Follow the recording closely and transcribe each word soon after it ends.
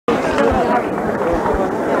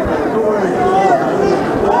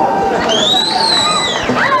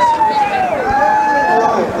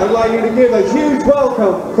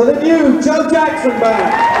welcome for the new Joe Jackson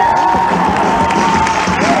Band.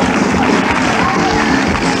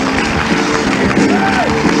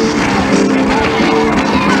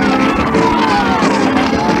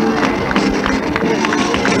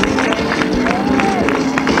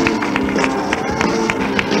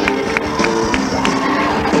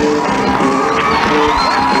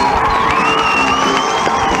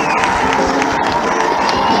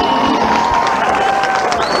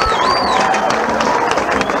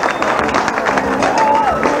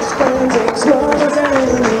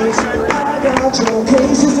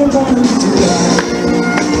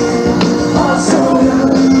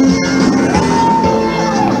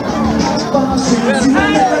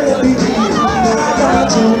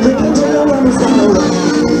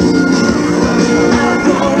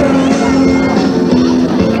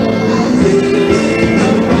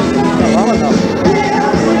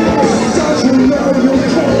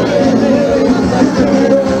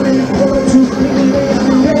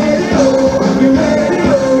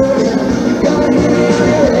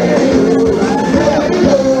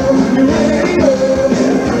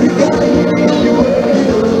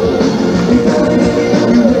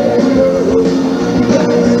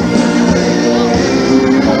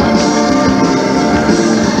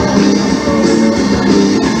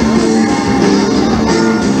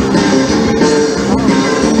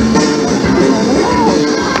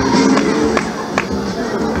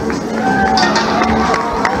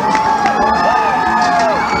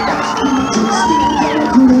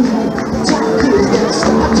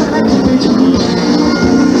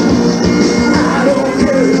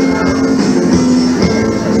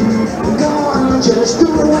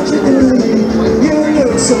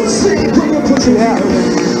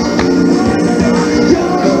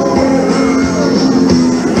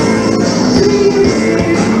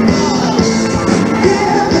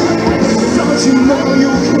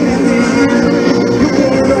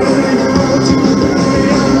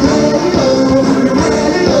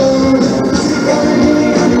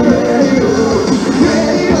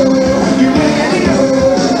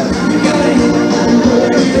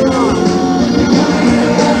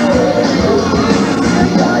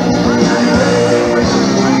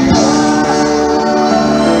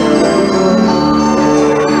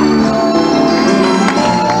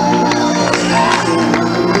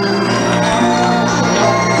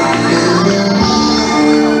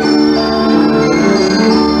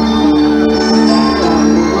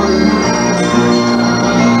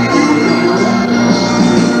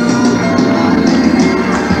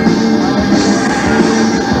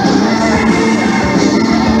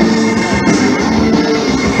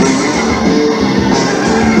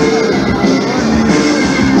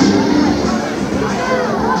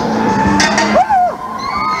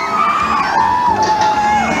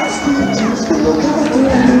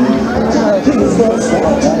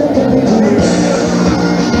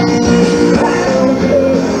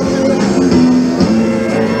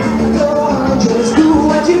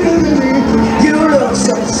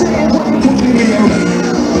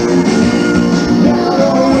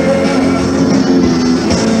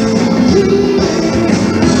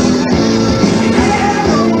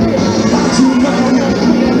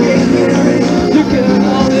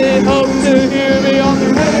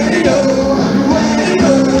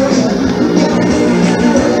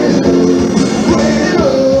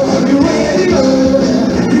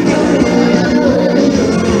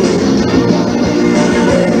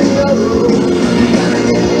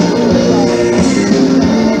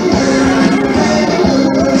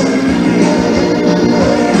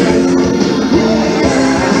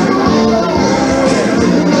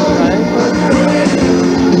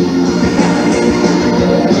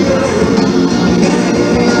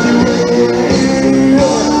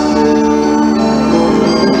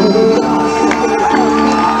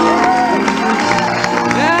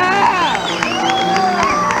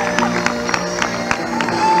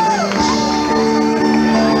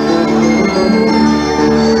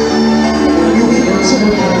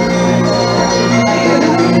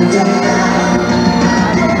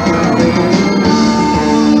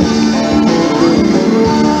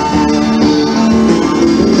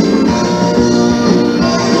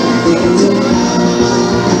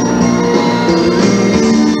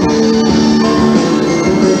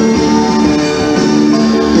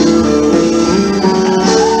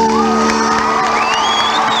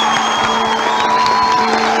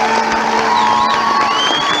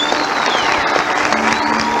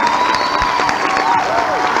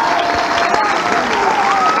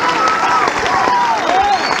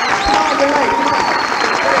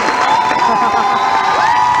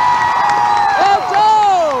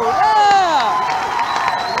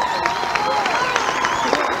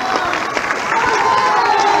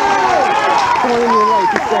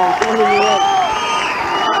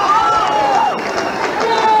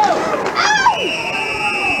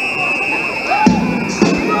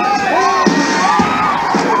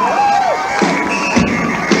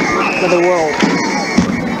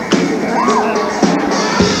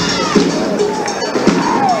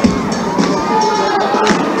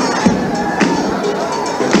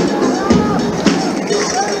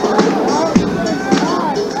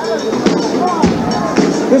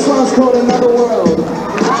 It's called Another World.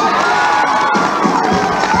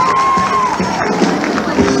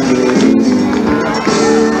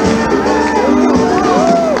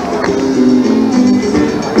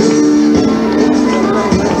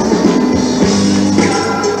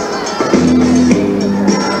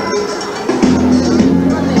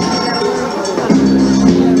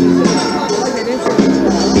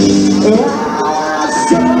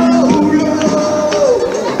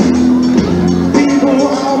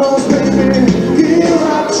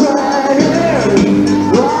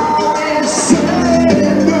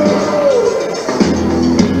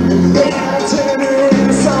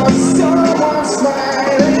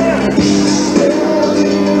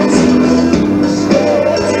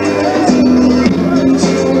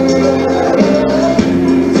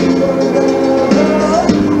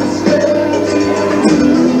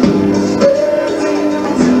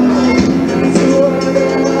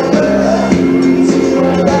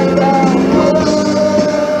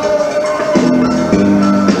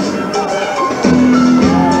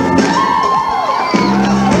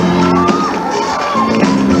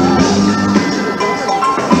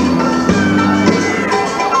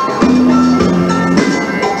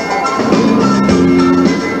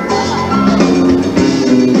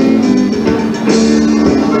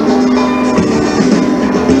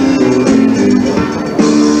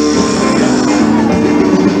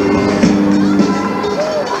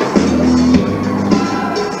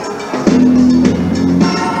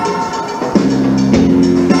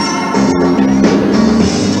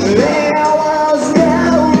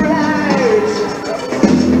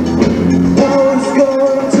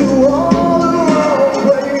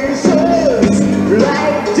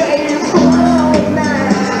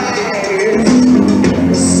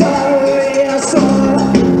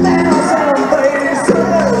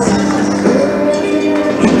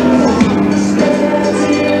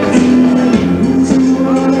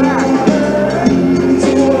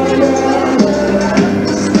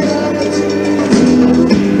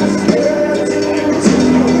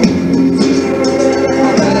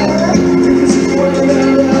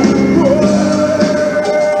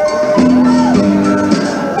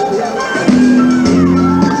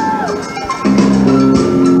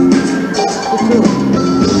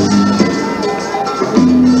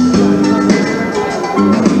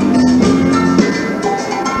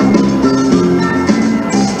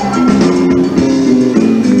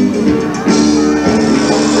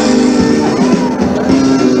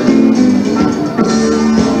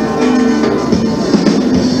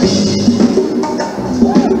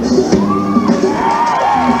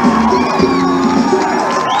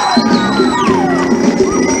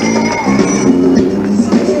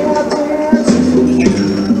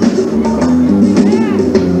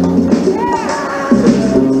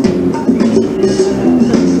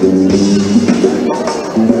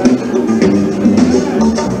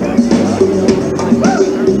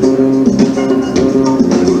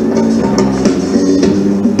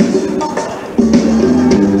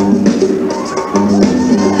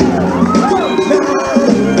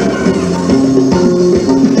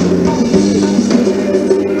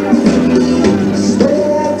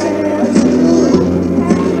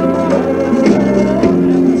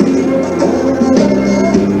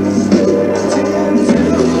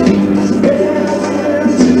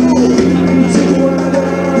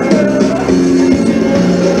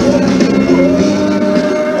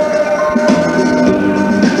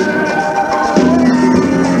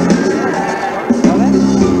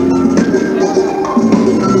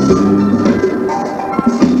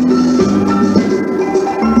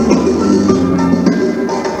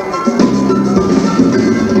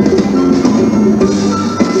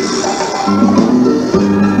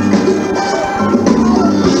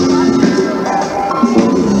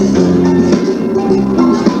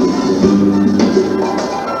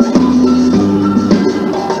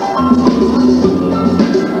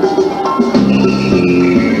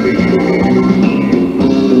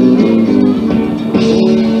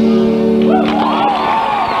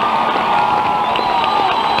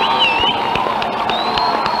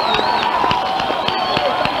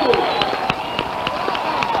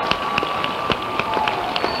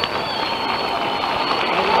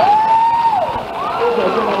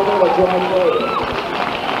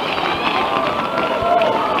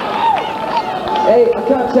 Hey, I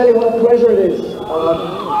can't tell you what a pleasure it is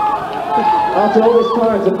after all this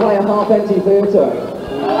time to play a half-empty theatre.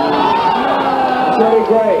 It's really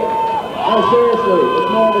great. No, seriously,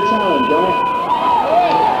 it's more of a challenge, right?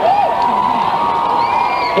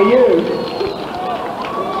 For you.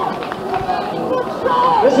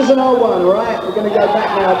 This is an old one, right? We're going to go back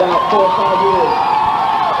now about 4 or 5 years.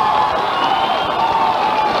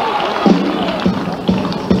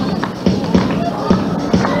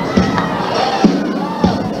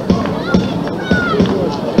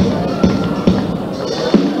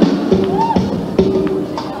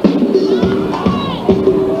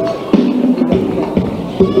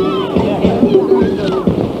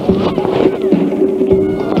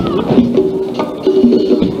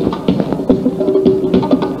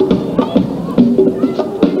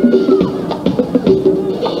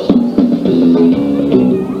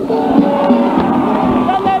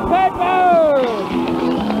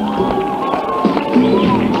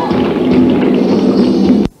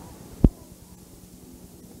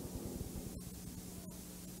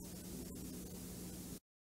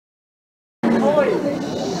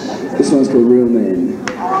 human.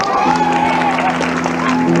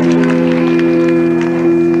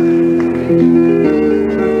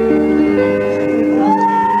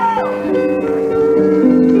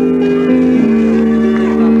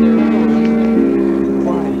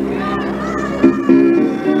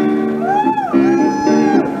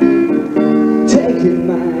 Taking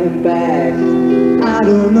mine back, I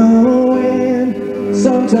don't know when.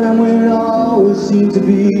 Sometime when it always seems to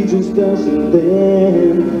be just us and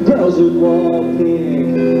them. Girls that wore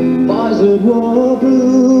pink, boys that wore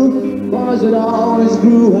blue, boys that always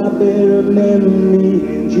grew. I better remember me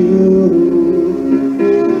and you.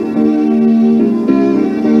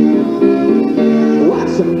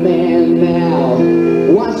 What's a man now?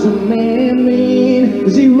 What's a man mean?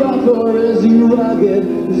 Is he rough or is he rugged?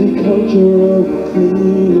 Is he cultural or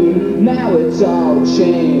clean? Now it's all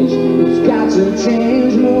changed. It's got to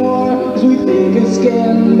change more. 'Cause we think it's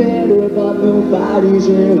getting better, but nobody's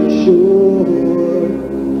really sure.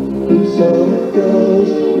 And so it goes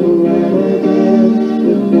around again.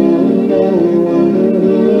 But now and then we wonder who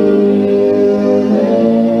the real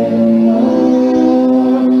men are.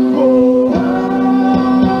 Oh,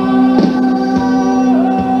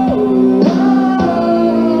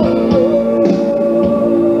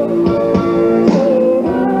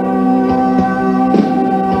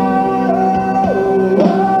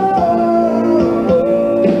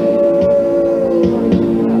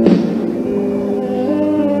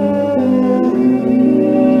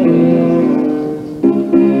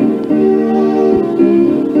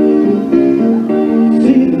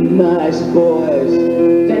 nice boys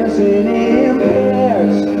dancing in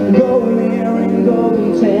pairs, golden hair and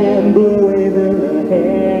golden tan, blue waving her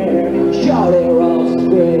hair. Short hair all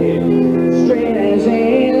straight as a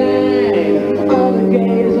line. All the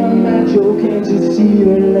gays are macho, can't you see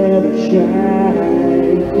the leather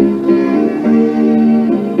shine?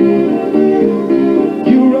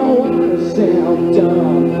 You don't want to sound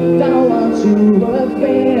dumb, don't want to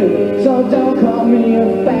offend, so don't call me a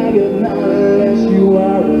faggot, not unless you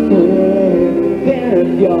are a friend. Then if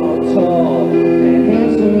you're tall and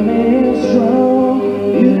handsome and strong,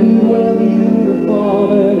 you could wear the uniform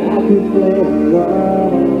and I could play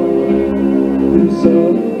along. And so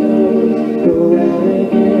it goes, go out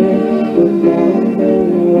again, but now and then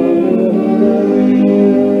we wonder who the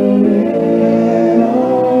real men are.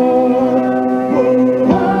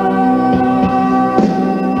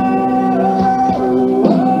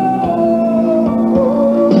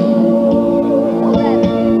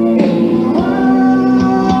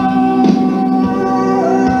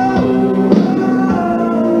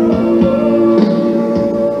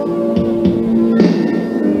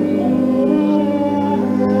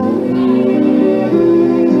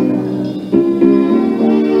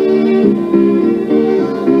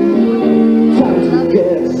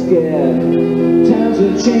 Time to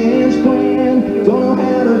change plan. Don't know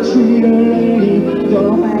how to treat a lady,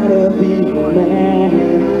 don't know how to be a man.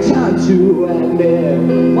 Time to admit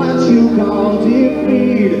what you call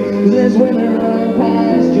defeat. There's women running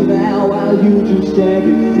past you now while you just drag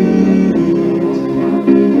your feet.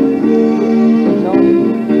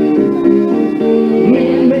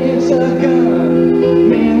 Man makes a gun,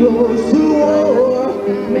 man goes to war.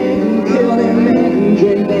 Man can kill, then man can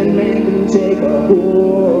drink, then man can take a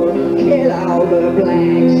whore. Kill all the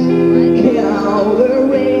blacks, kill all the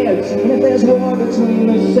reds. And if there's war between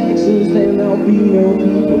the sexes, then there'll be no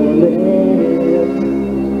people left.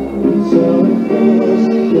 So it goes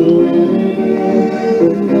around again,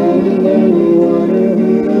 but now and then we wonder who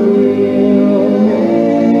the real men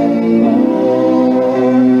are.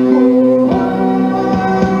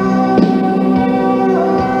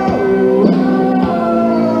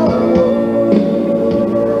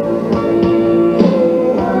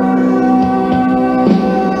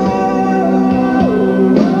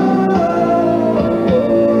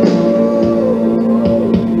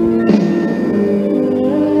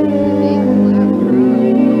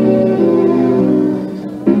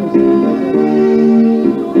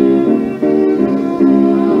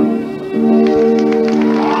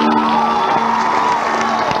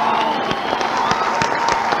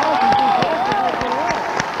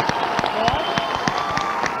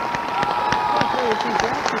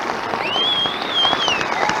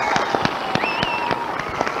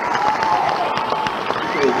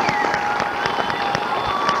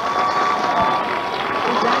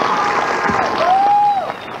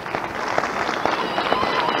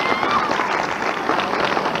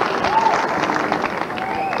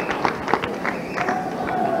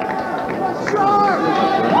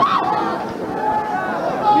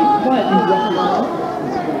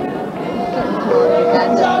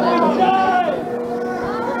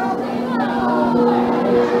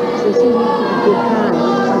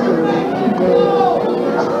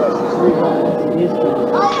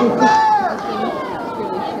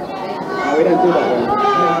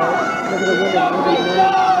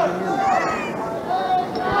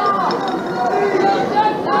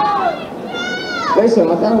 Listen,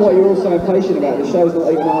 I don't know what you're all so impatient about. The show's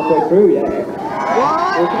not even halfway through yet.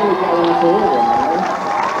 What? We'll probably get on for all of them,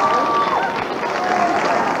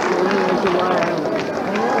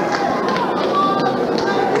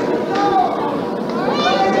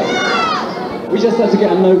 We just have to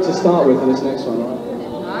get a note to start with for this next one, right?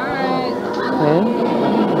 Alright.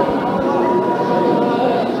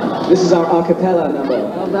 This is our a cappella number.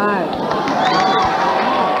 Well done.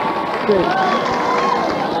 Good.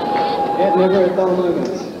 Yet never a dull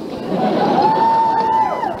moment.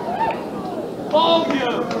 All of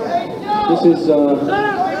you! This is,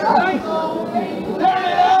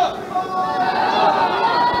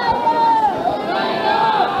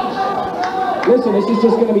 Listen, this is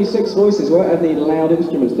just going to be 6 voices. We won't have any loud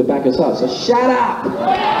instruments to back us up, so shut up!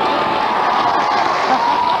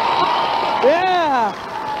 Yeah!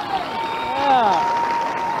 Yeah!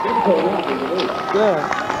 Good.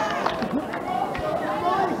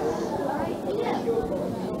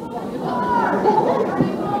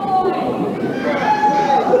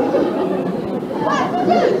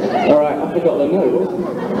 Alright, I forgot the note. Where's the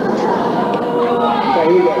note? Okay,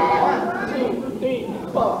 here we go. 1,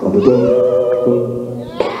 2,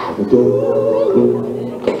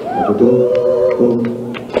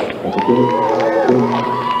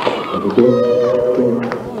 3,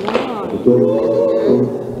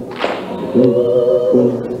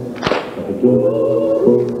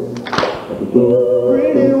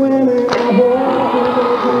 Pretty women are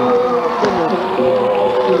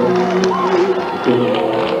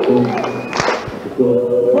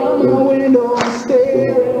from my window, I'm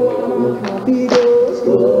staring while my coffee goes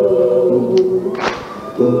cold.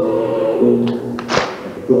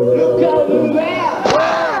 Look over there,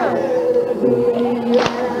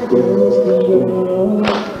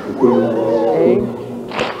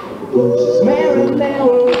 she's married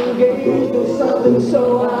now, engaged to something,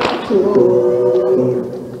 so I'm told.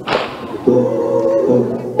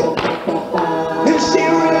 Is she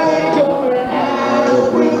really going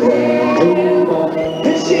out with him?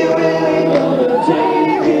 Is she really gonna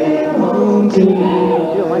take him home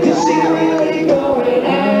tonight? Is she really going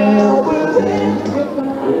out with him? If my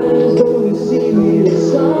eyes don't see me,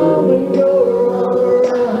 there's something going on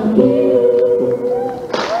around here.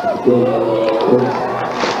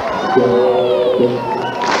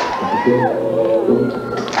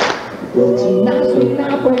 Tonight's the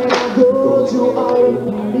night when I go to all the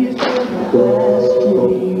parties on my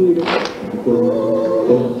street.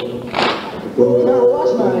 Now I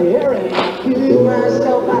wash my hair and I feel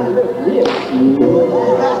myself, I look real cute.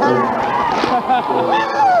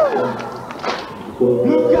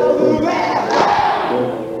 Look over there.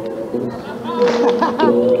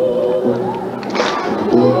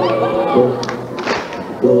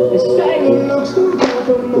 This tangle looks too good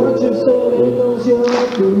for much, so it knows you're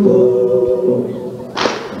cool.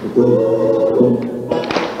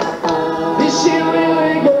 Is she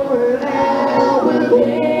really going out with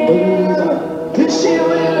him? Is she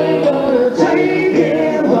really gonna take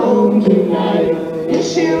him home tonight? Is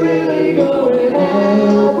she really going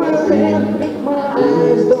out with him? If my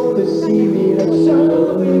eyes don't deceive me, there's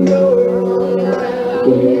something going on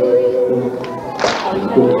around here.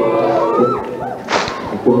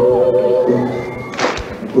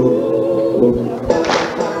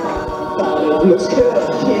 Looks good,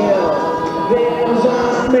 yeah. There's a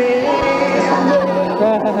man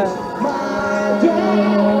there. My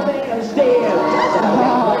darling is dead.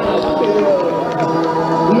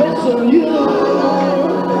 Listen, you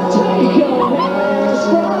take your hands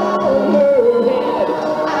from her head.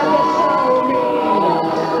 I guess I'll be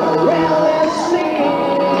around this scene.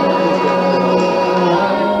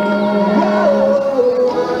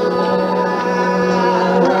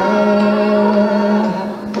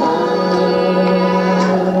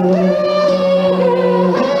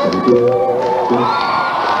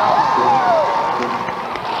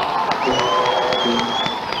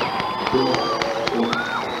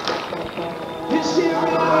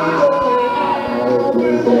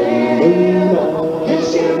 Is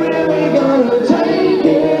she really gonna take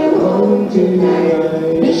him home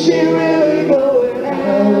tonight? Is she really going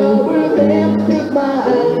out with him? If my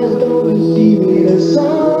eyes don't deceive me, there's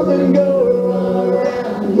something going on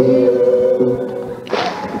around here.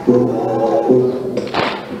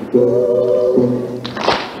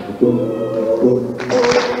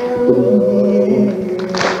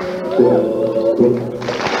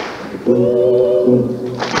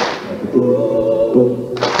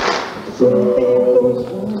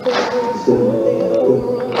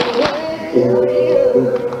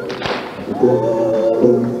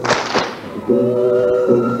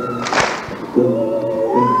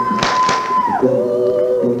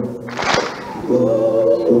 Go.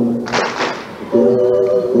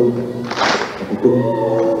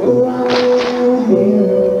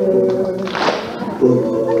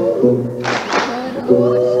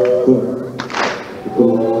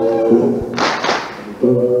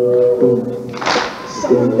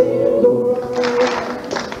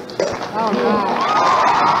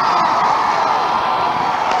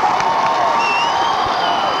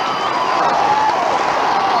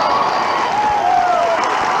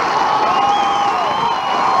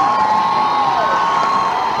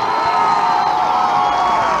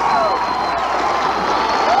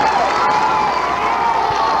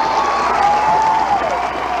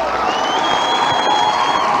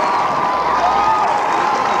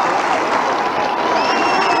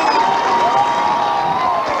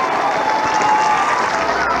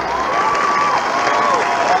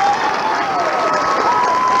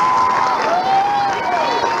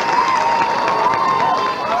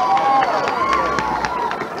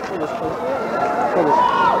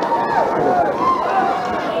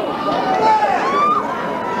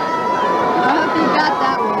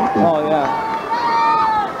 Oh, yeah.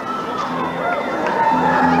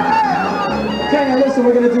 Okay, now listen,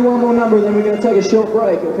 we're going to do one more number, then we're going to take a short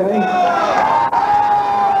break, okay?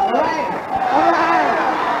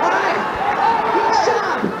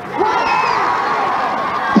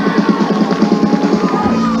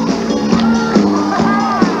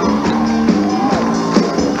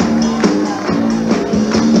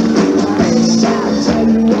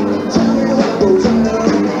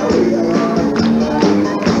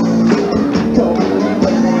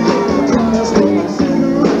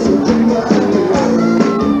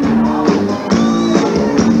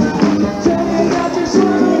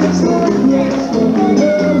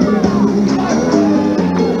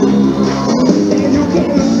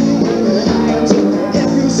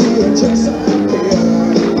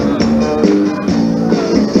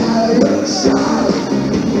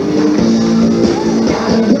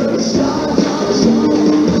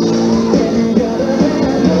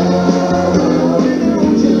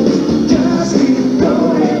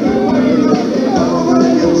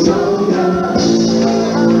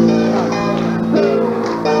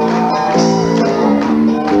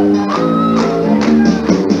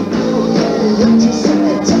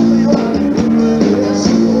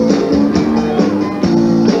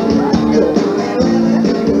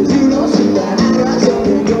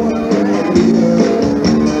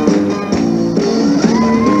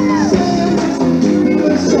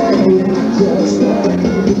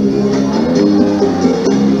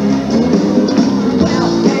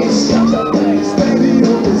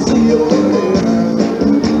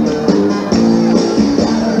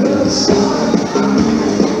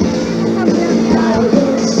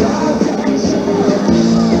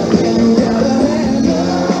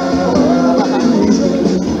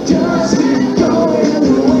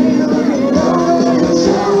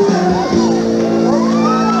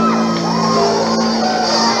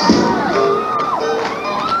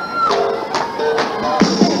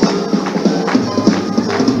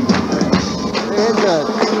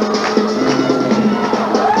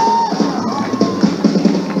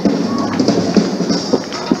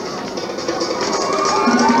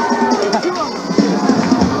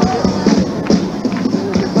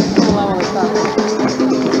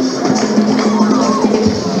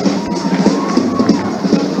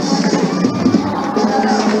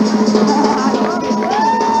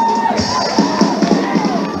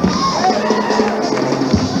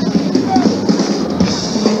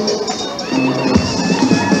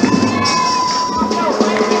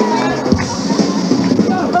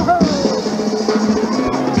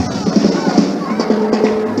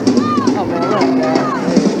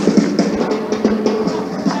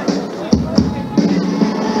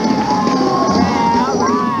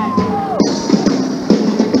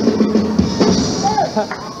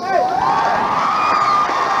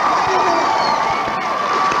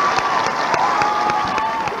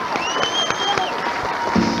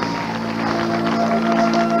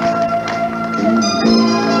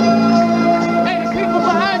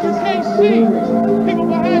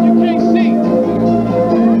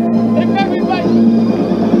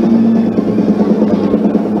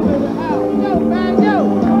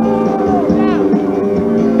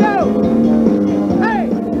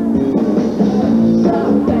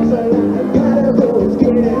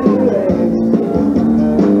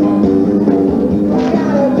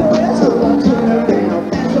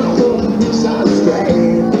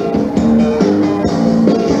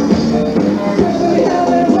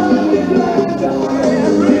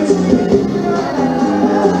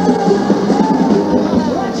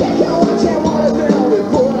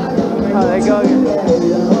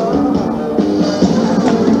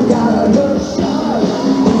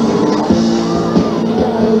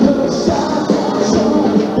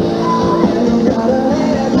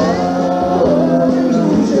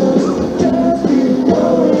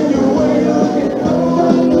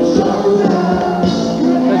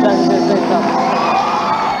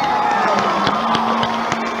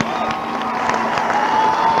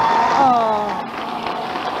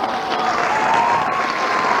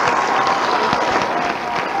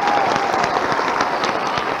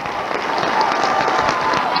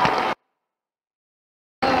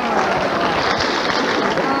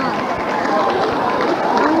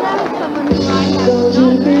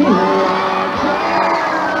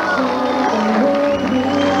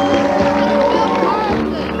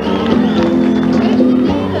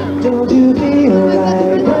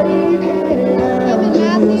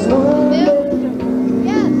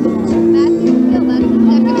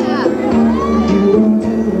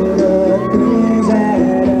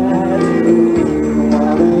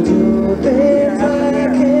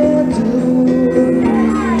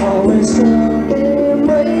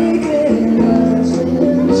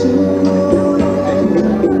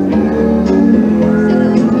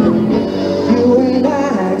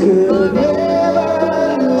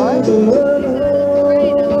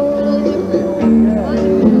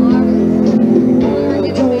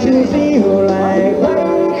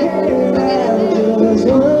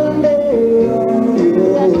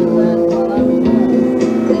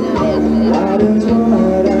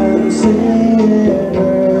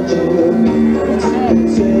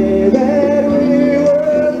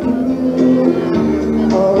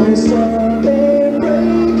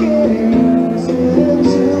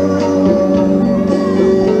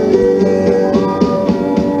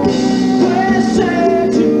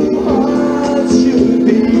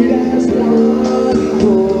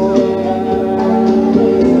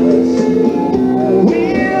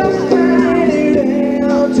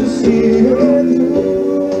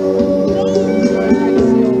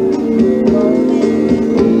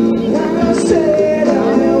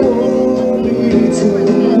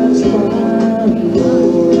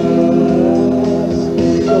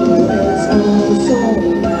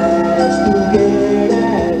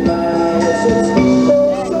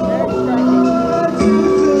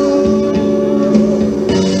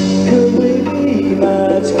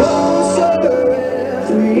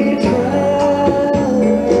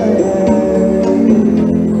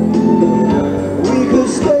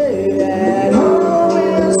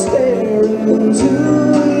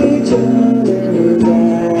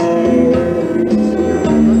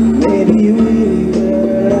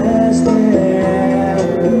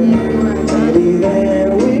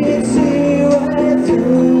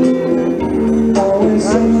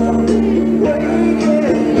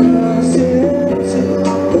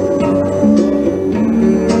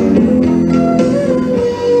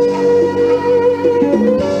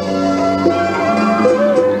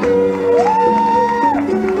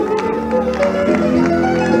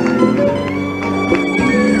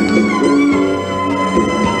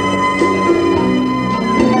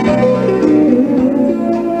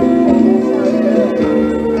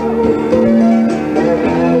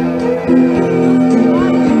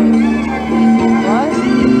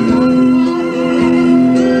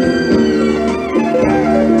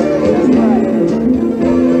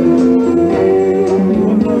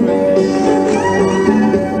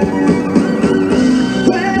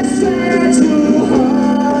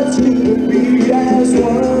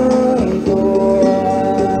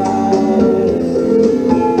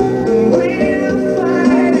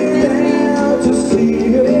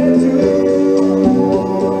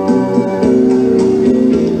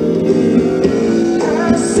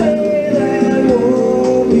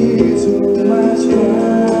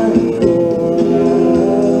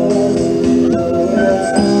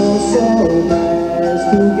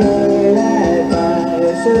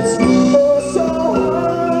 It's oh so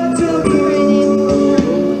hard to breathe.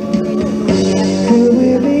 Could we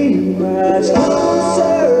be much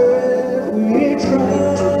closer if we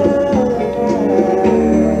tried?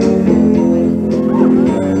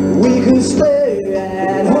 We could stay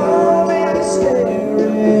at home and stare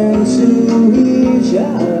into each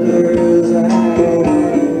other's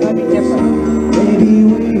eyes. Might be different. Maybe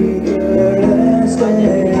we could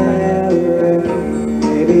understand.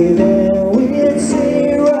 Maybe then we'd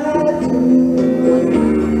see right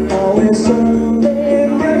through. Always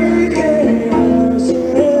something breaking us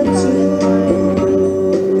in two.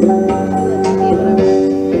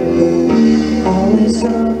 Always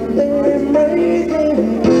something breaking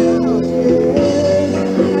us in two.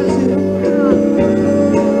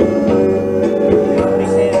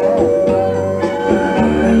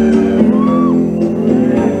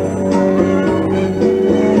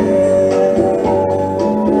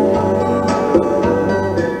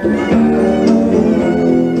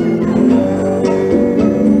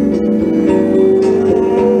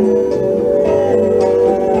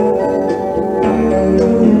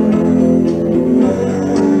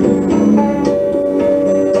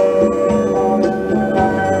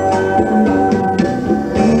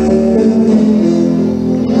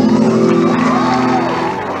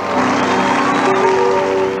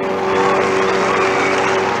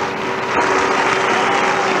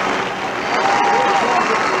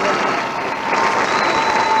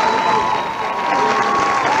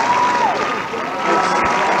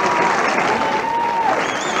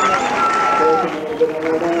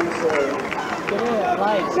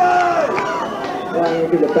 Well, you'll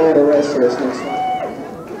be the battle wrestlers next one.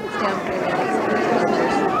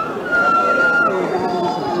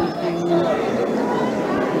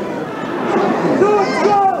 Let's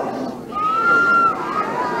go!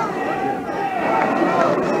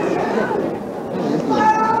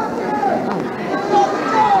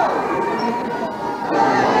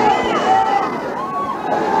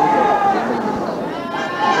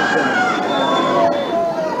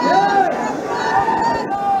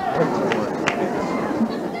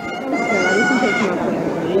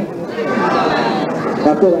 I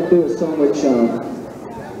feel like doing so much, I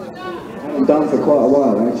haven't done for quite a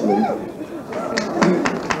while actually.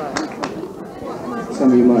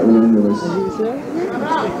 Some of you might remember this.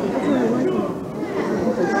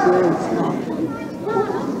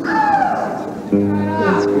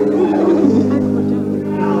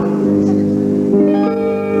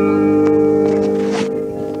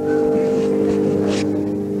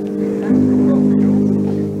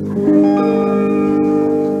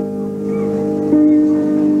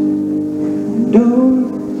 Don't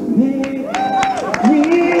make me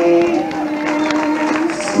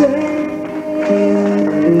say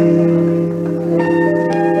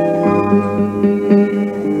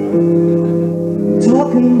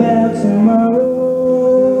talking about tomorrow.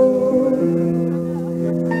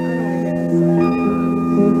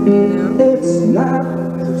 It's not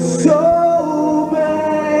so bad.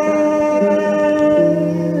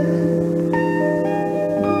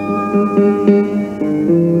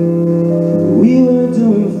 We were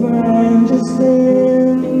doing fine just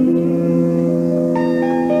then.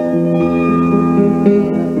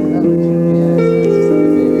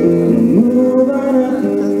 Move on up,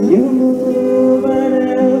 you move on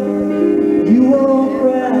up. You won't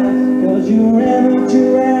cry, cause your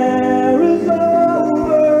amateur hour is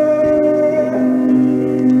over.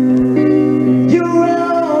 You're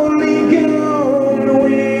only going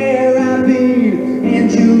where I've been, and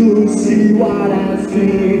you'll see what I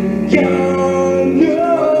see.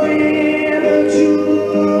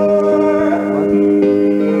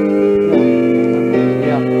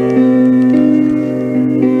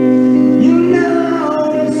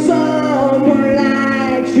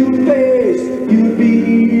 You'd be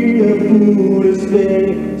a fool to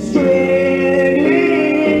stay straight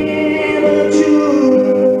immature.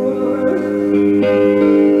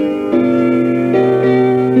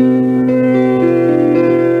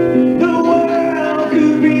 The world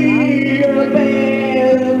could be a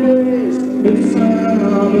better place if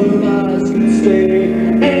some of us could stay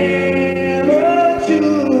immature.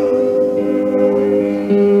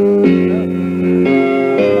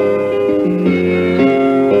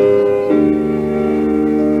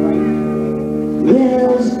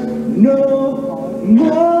 There's no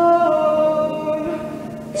more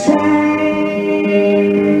time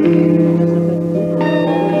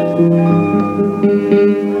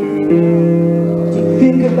to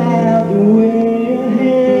think about the way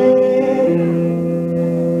ahead.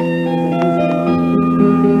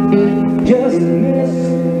 Just miss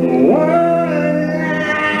one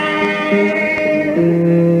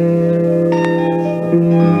line.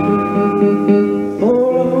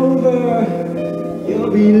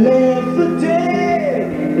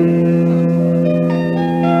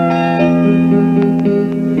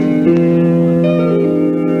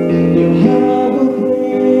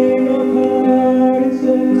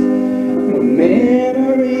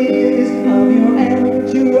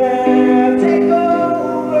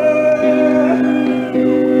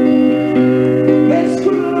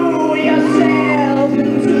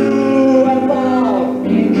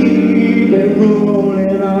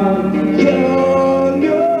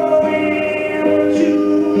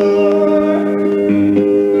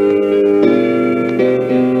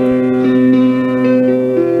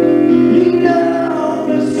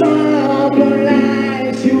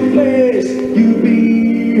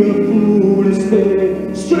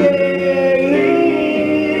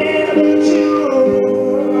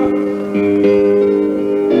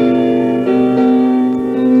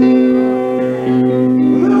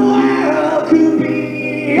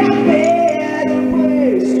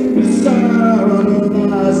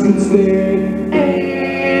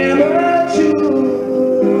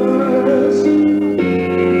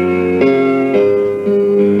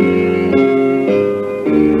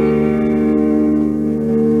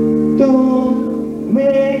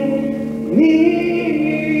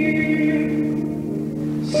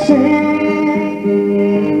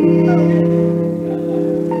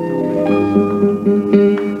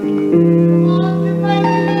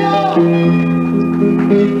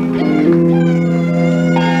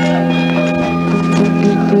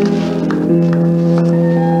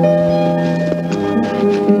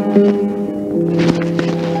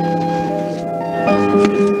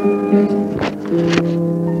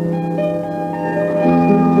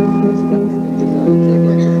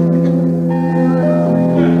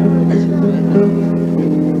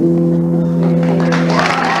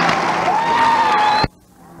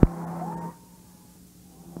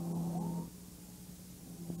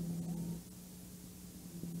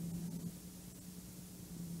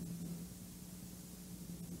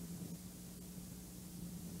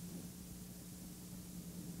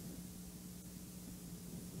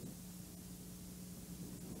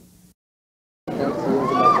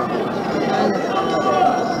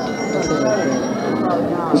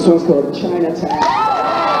 This one's called Chinatown.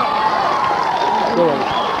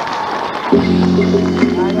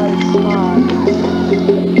 I know it's smart.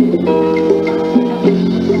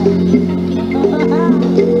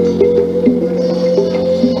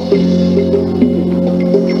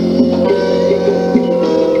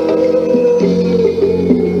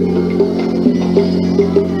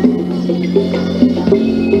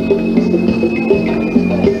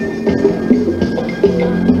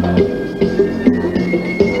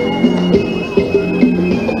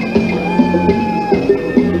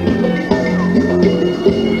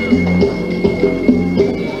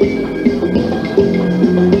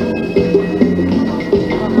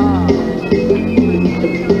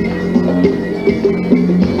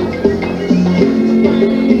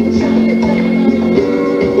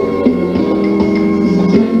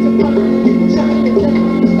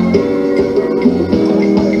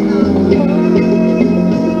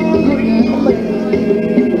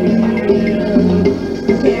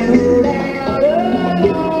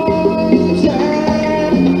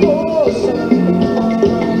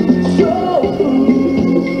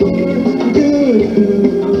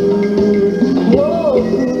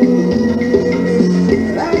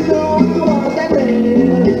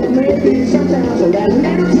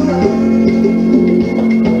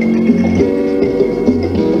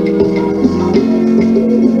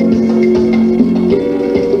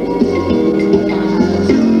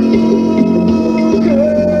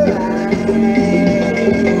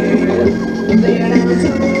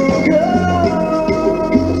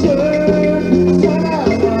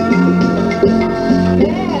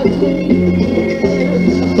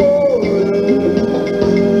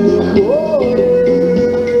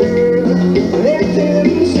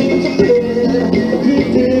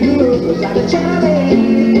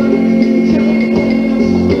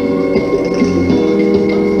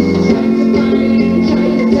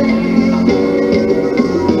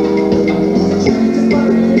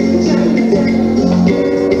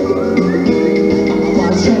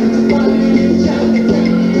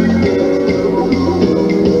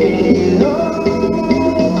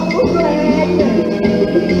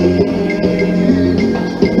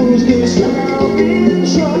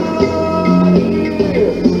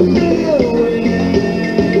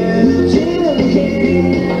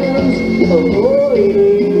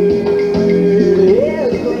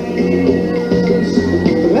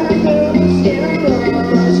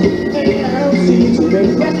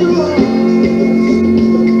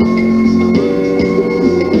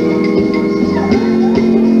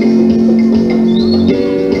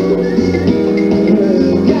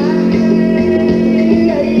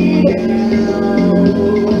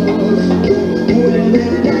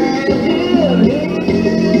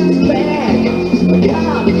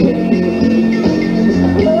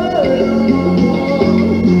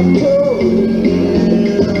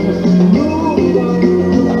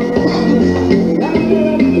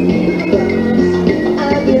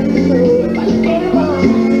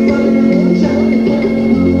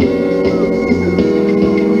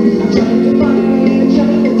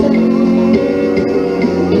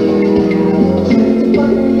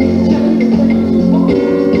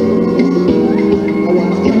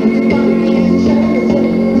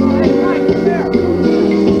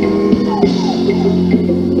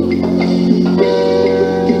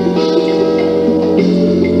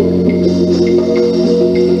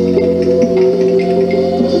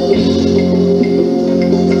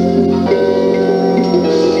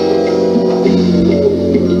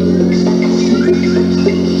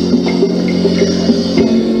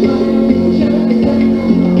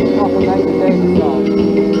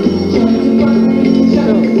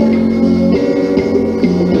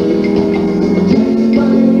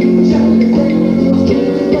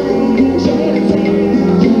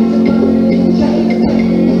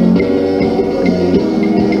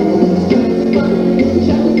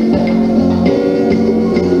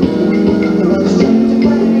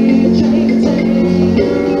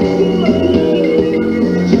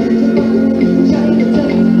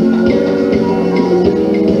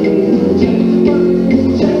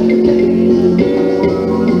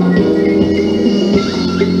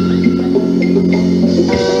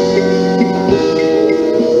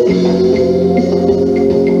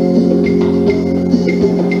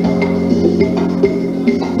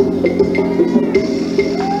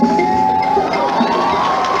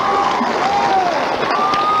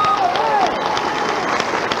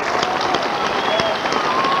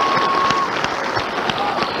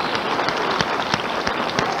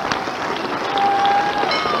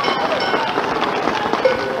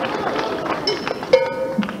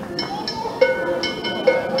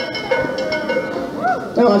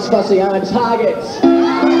 Nice fussy on targets.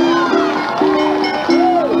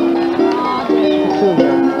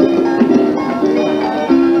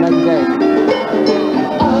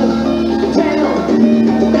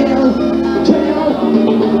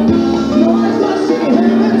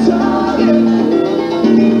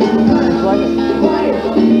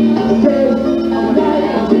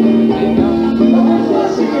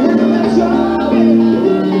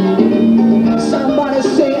 Somebody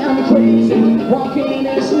say I'm crazy, walking in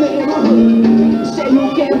this neighborhood. Say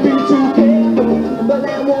you can't be too careful, but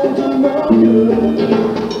that won't do no good.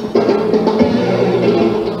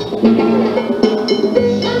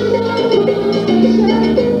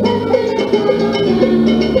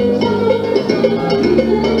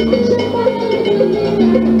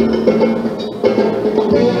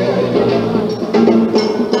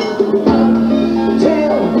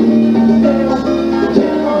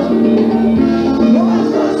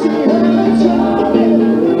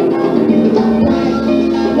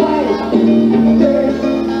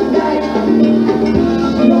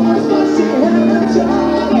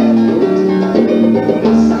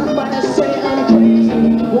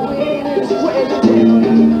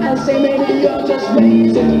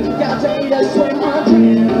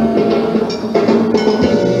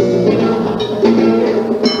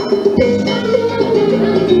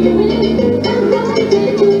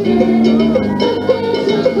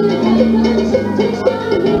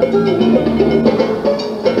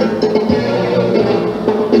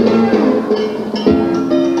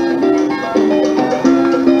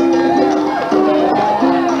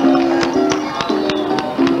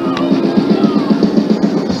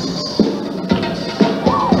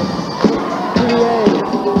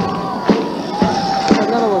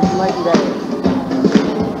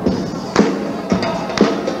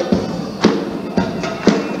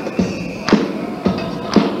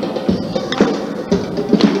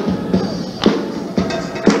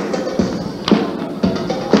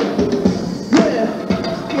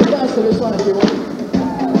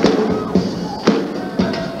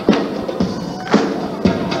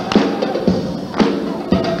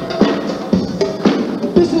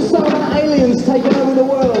 This is some of the aliens taking over the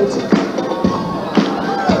world.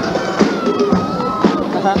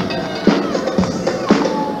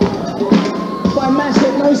 By mass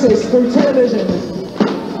hypnosis through television.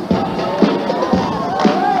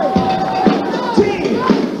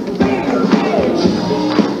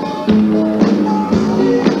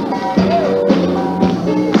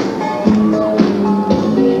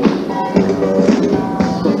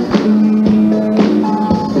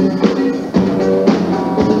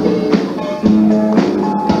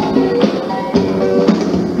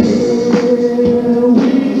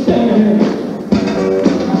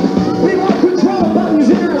 We want control buttons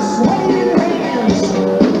in our swaying hands.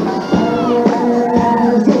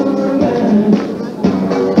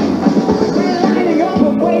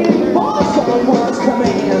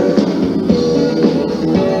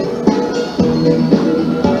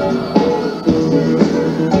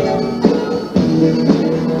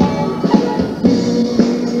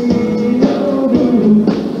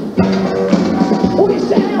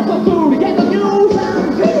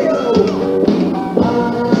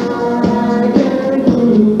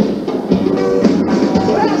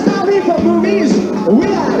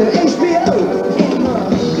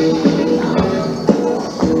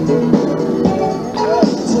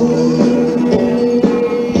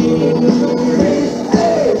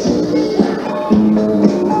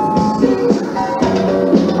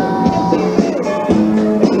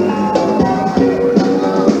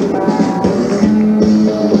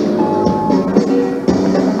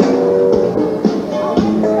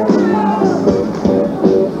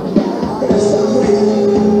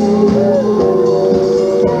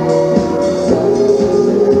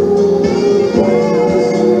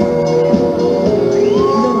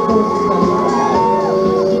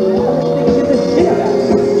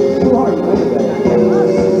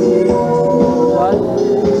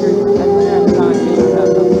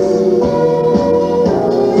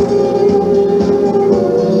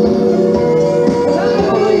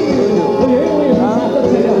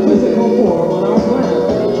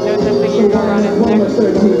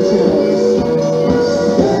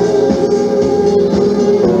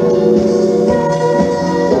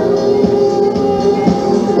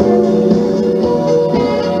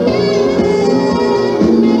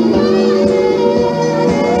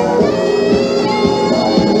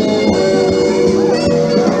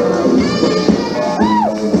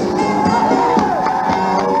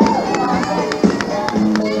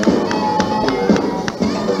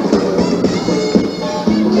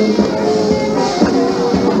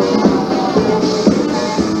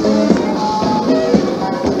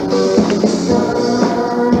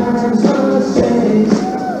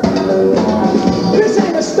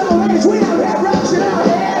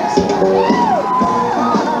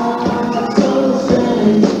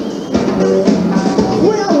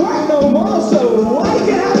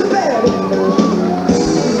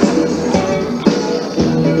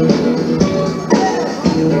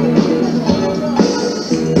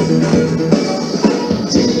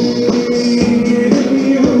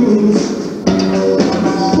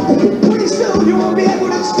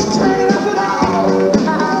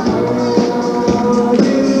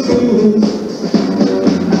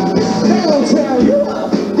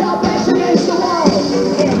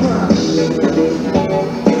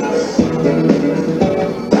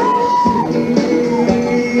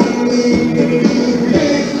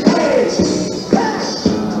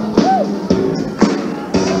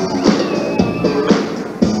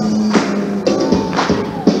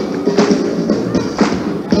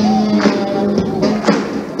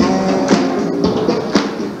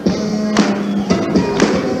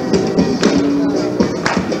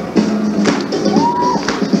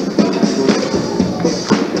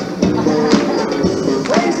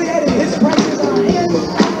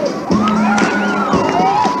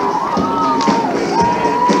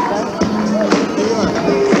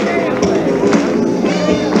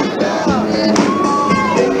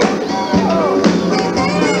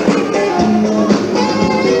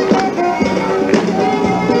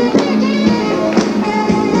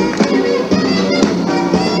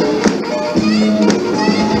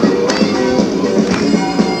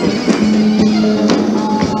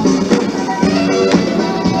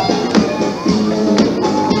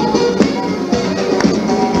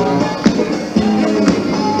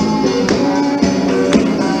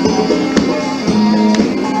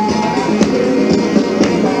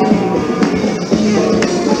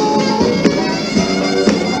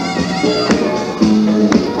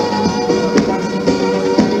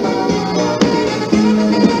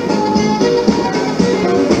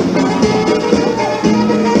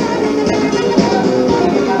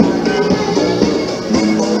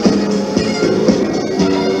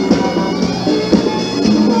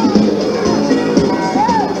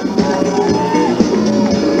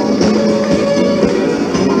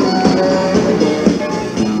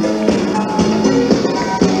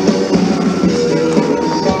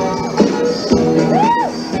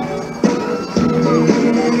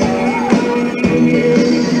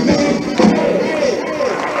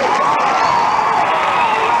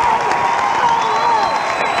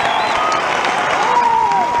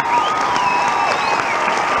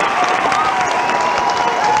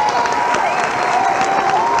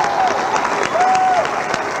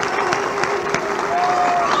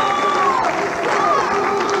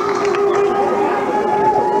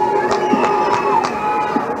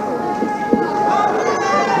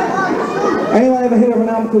 Anyone ever heard of an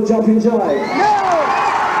album called Jumpin' Jive?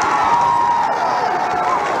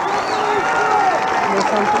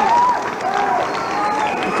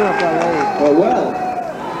 Well.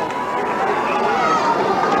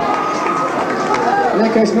 In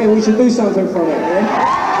that case, maybe we should do something from it, eh?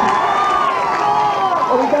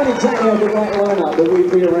 Well, we don't exactly have the right lineup, but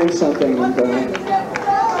we've rearranged something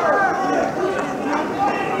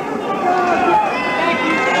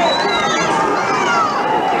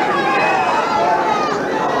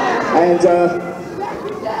and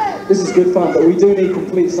this is good fun, but we do need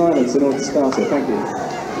complete silence in order to start it. Thank you.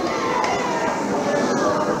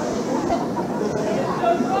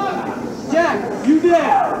 Jack, you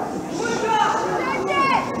there?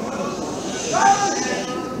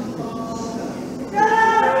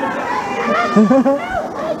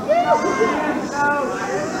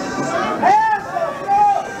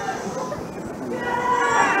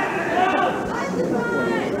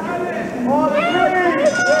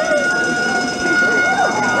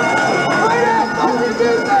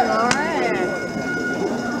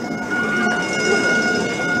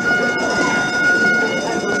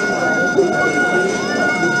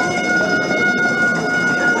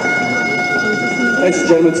 Ladies and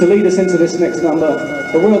gentlemen, to lead us into this next number,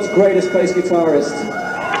 the world's greatest bass guitarist,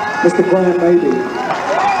 Mr. Brian Maybe.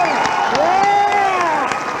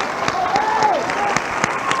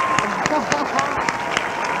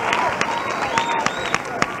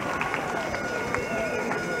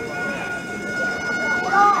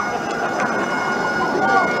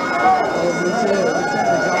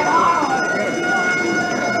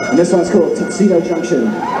 And this one's called Tuxedo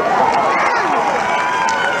Junction.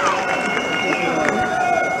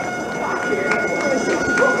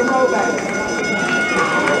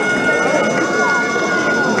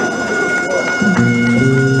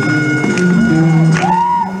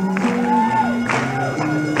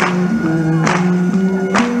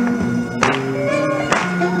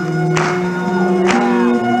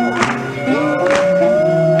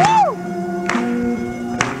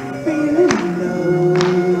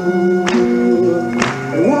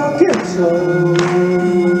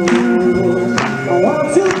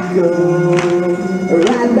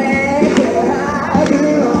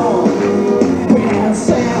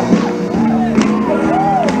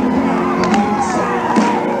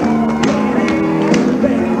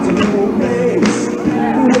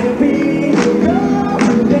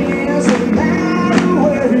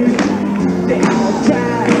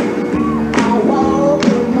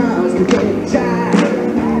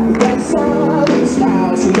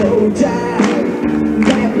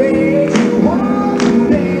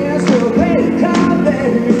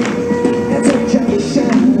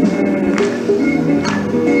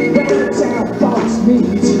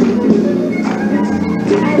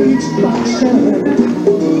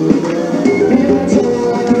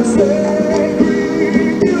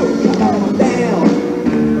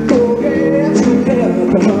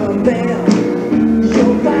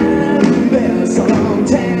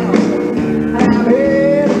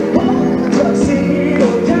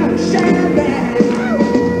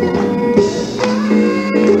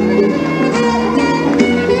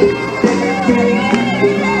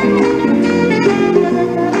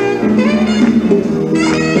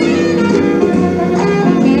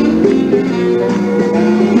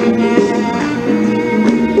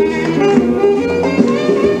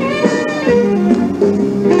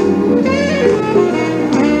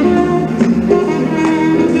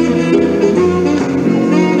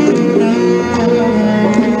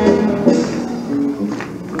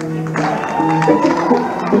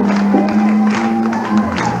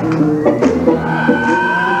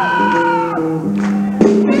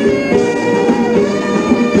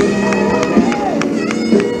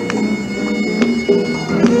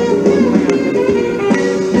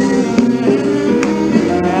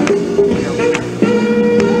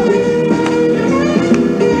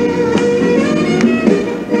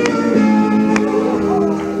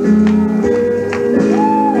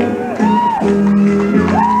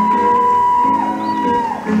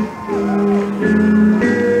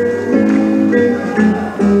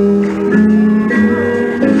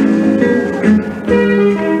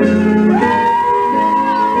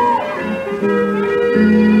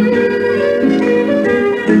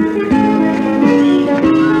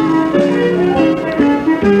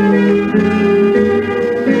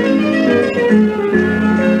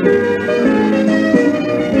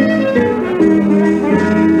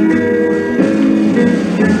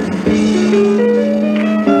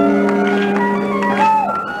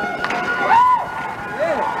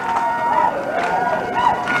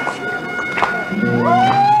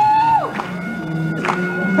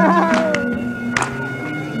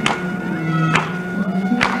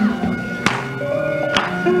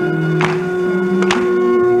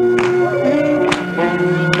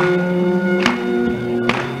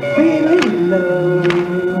 love,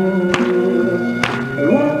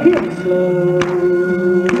 walking slow.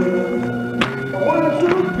 I want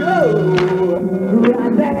to go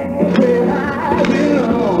right there where I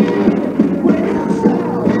belong. Where I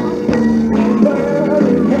sound,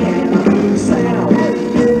 Birmingham sound,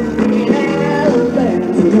 in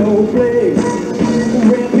Alabama, no place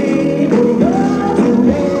where people love to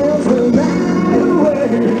dance without a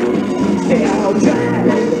word. Say I'll drive,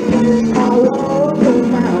 I'll walk the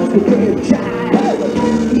miles to get jive.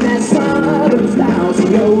 That southern style's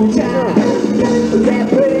no jive. That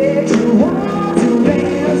place you want to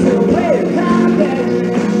dance the way I'm there.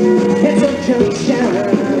 It's a junction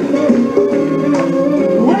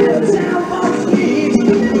where the town folks meet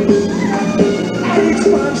at each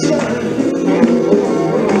function.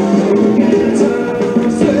 It's a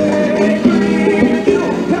sacred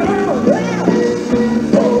come down.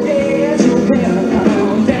 Oh yes, you can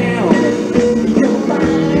calm down. You'll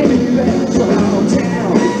find me there from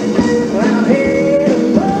town. I'm here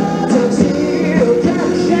to see the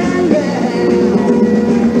junction down.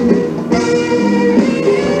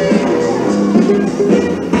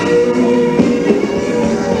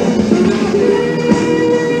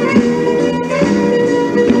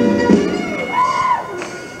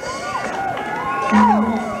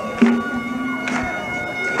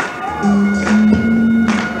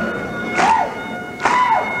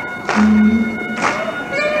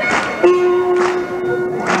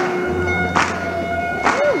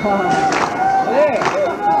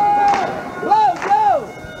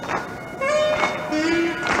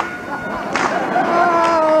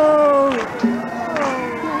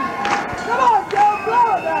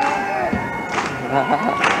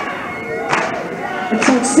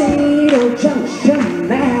 Tuxedo Junction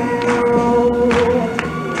now.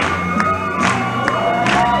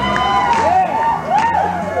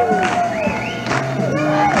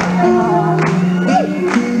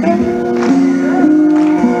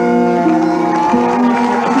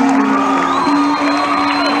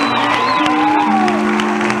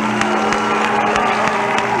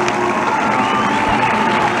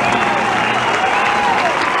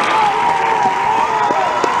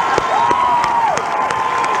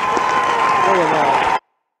 Look at that.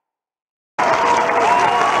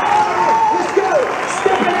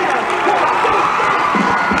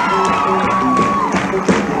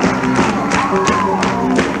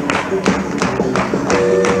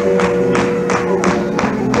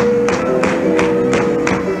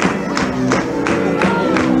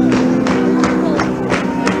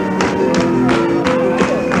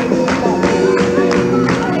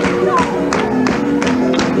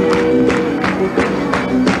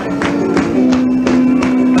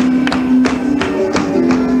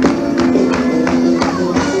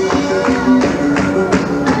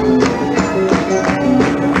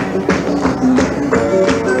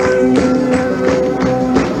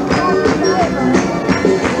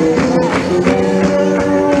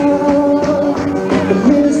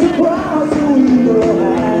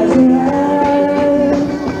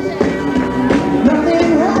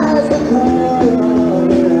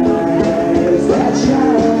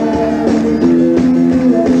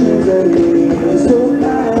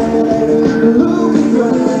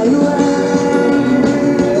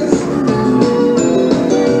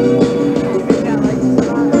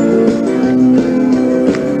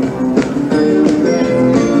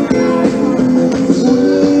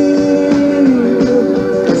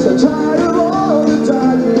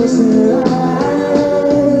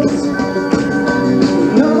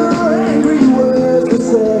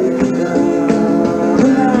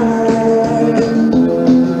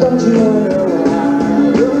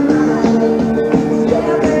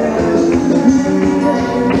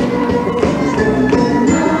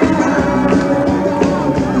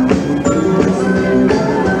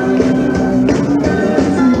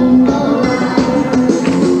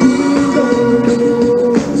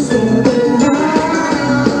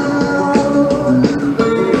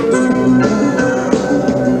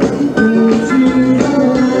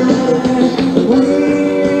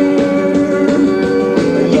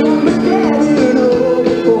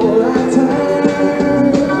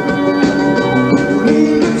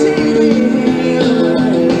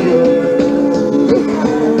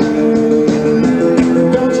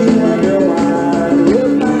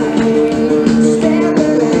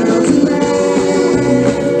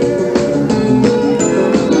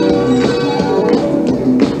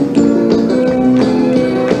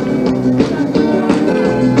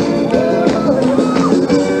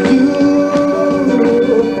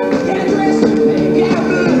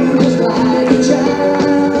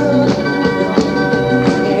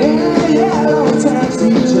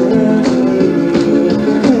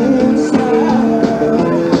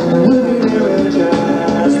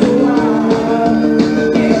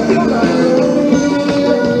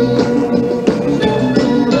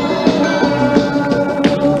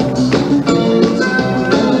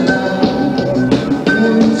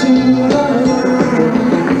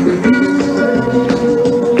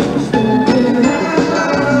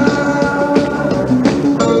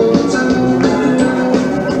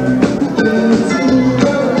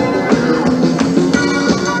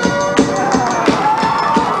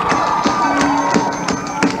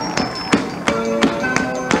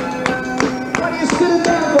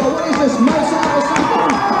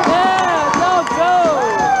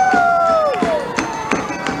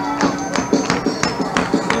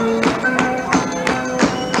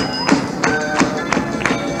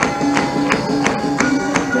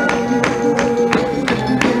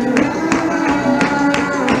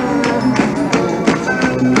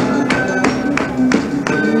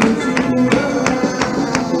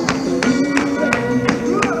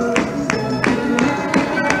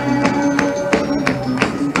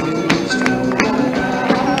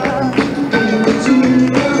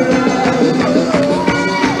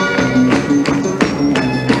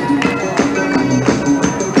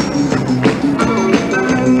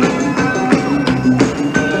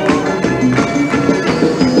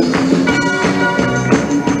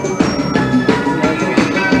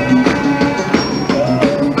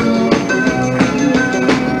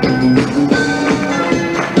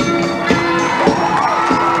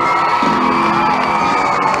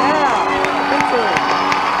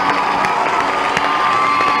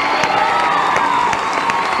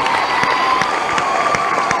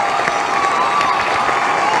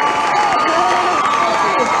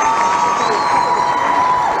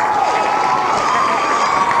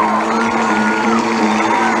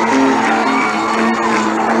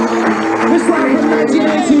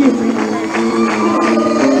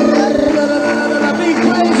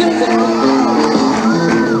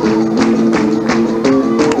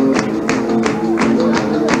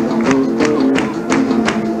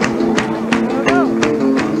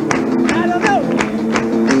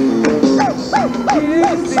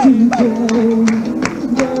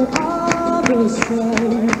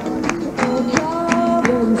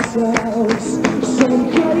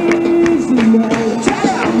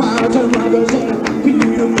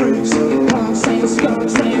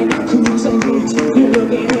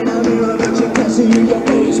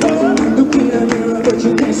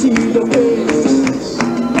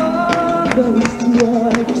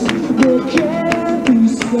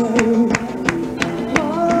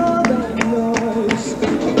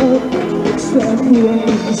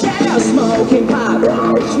 Smoking pot,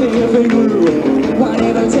 sniffing glue,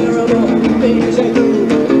 whatever terrible things they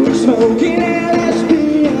do. Smoking LSD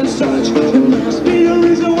and such, it must be the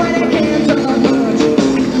reason why they can't talk much.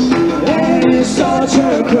 And it's such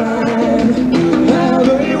a crime, how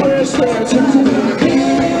they waste their time.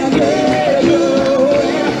 Can't get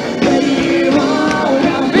nowhere, they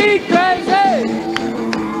won't be crazy.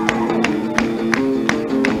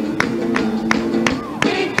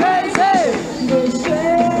 Be crazy. They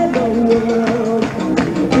say the world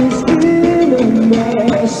is in a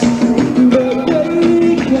mess, but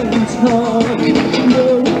they can't talk the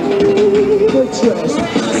way they trust. I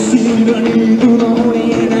see the need to know the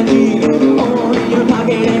energy, all in your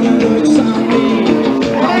pocket and your looks on me.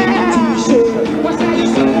 On my t-shirt, what's that you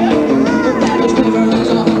say? That is clever as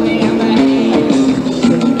a holy in my hands.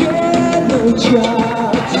 Can't get no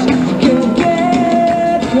jobs, can't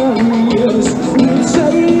get careers, we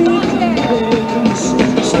say things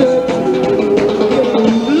stuck.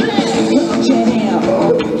 Come check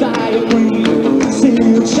out, fire green,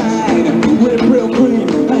 still shine, whip real cream.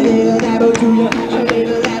 A little dabble to you, a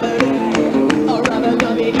little dabble to or rubber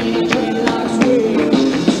dubby in a dreadlock swing.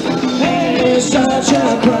 And it's such a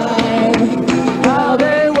crime, how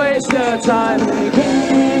they waste their time. They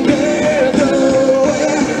can't get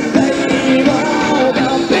nowhere, they won't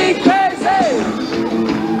come be crazy.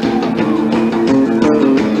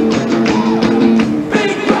 Be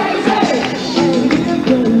crazy. And if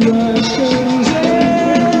the Russians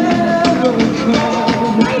ever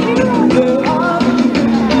come, they'll all be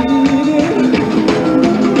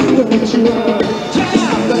the drug.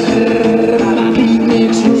 My beat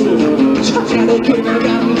mixed rule, touching the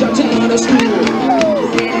kindergarten, touching the school.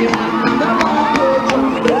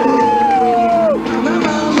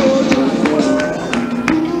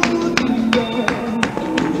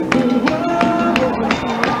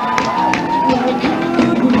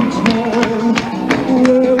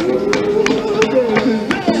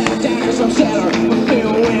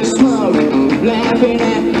 Laughing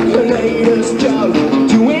at the latest joke,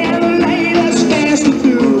 doing the latest dance to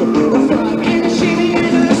do, the front and the shimmy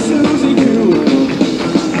and the Susie do.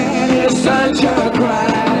 And it's such a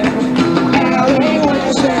crime, how they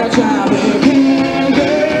waste their time. They can't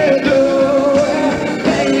get nowhere,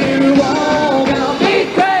 they won't go be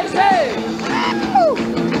crazy.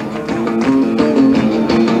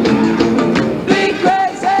 Be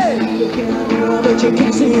crazy. You can't know, but you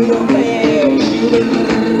can't see the face.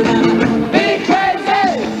 Be crazy.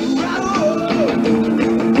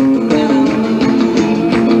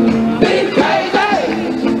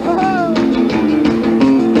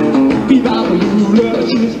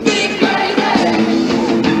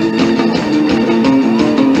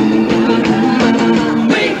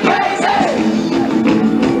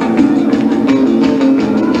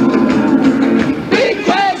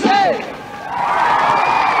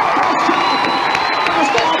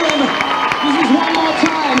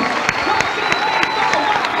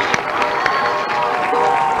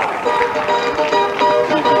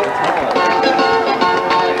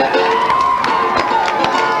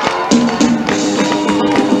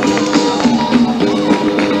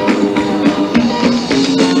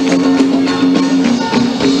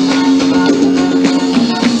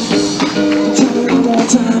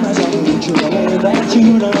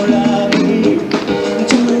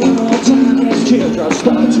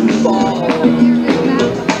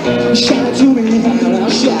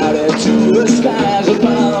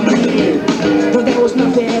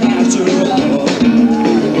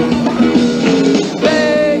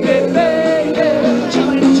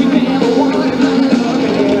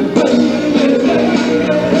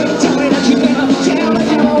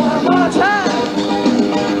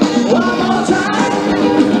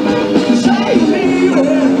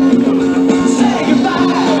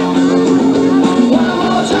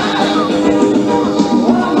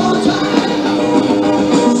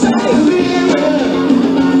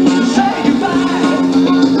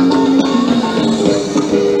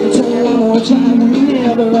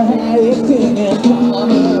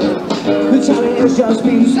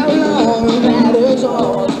 been so long, that is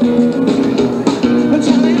all. But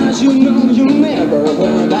tell me as you know you never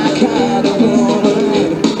were that kind of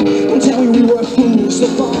woman. And tell me we were fools to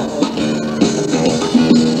fall.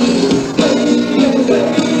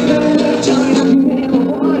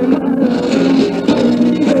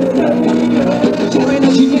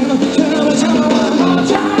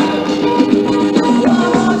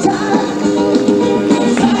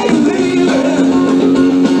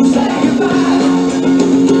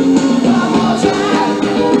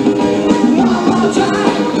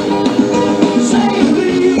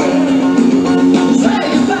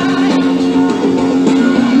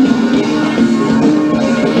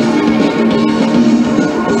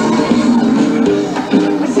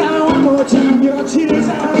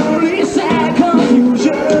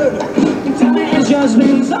 It's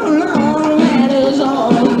been so long, that is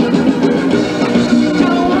all. Tell me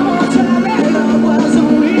one more time that love was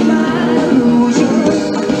only my illusion.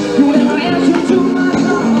 You never answered to my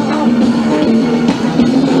call.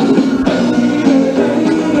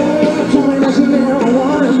 Tell me that you never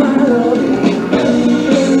wanted my love.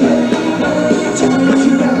 Tell me that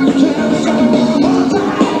you never cared. So one more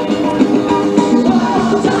time,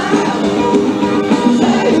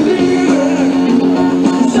 say you leave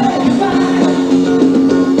it, say goodbye.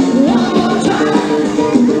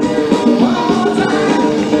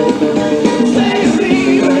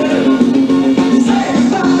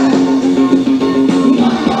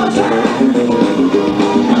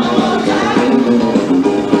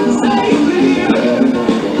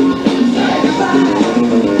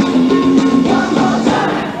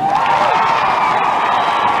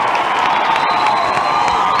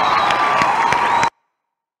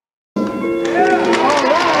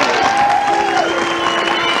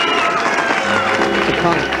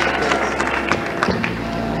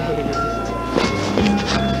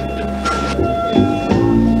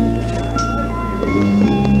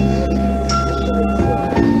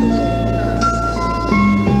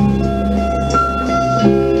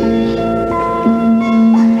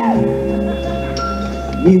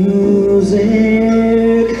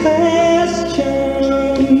 Music has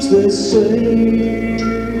changed the same,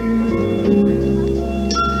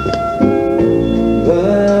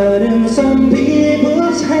 but in some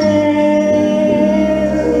people's hands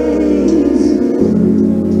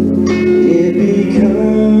it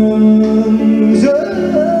becomes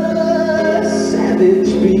a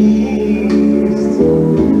savage beast.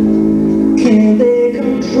 Can they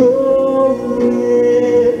control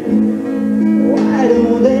it? Why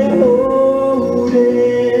don't they hold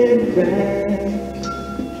it back?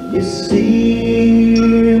 You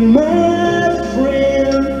see, my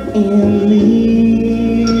friend, in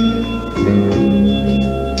me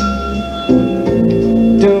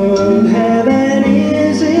don't have an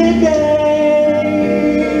easy game,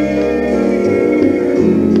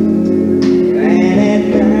 and at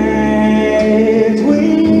night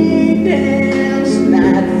we dance,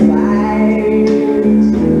 not fight,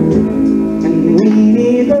 and we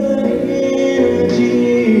need the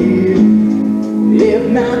energy,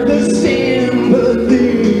 if not the sympathy.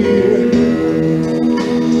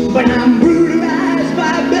 But I'm brutalized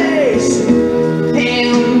by bass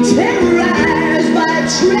and terrorized by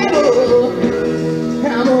treble.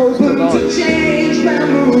 I'm open to change my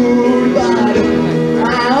mood, but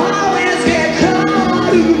I always get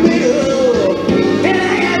caught in the middle, and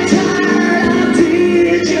I get tired of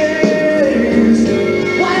DJs.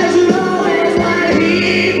 Why is it always what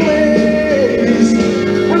he plays?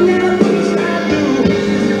 I'm gonna push right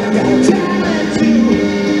through. I got talent to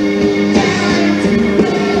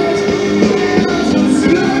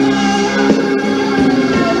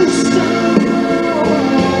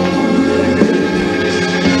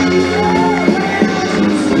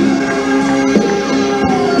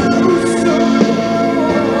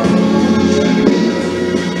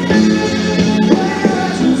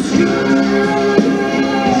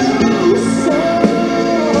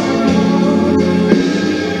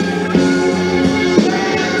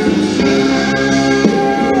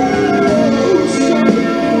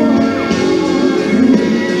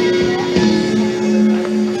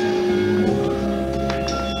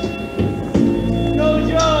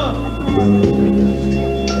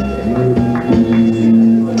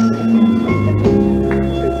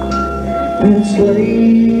It's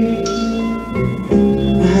late,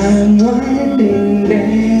 I'm winding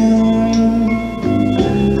down.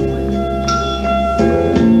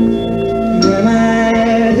 Am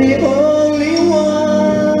I the only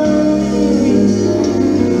one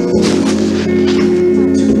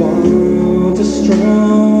to want a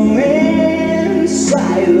strong and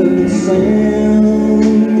silent sound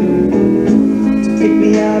to pick me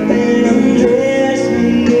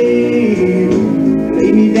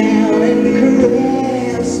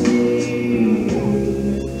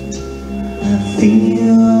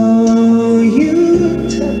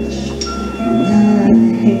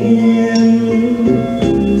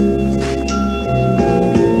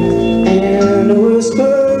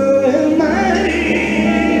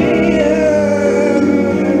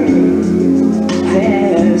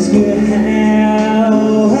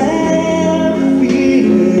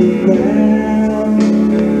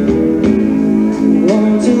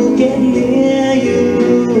to get near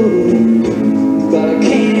you, but I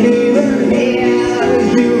can't even hear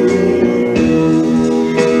you.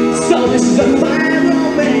 So this is a fine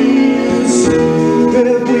romance, but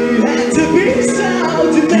if we had to be so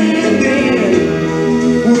demanding,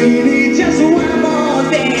 we need just one more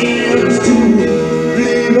dance to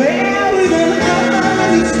leave it with an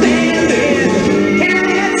understanding. Can't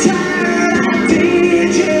get tired of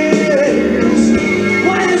DJs.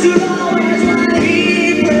 Why is it always what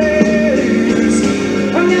he plays?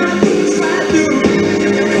 I'm not gonna try to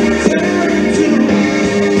turn into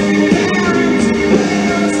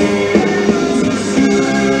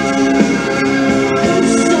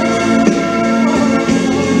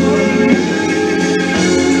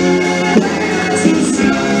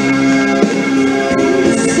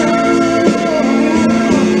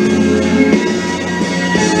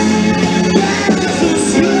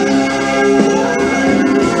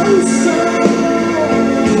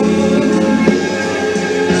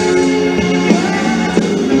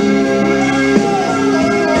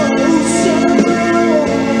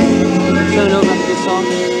Turn over for this song.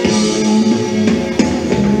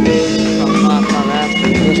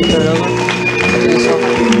 Turn over. This song.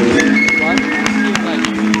 What? Like,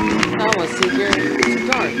 I want to see here. It's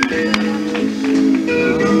dark.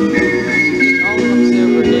 Oh, I'm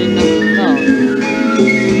silver day. No.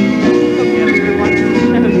 Okay, I'm watching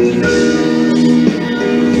 17.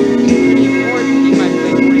 He might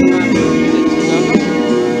play 45 minutes.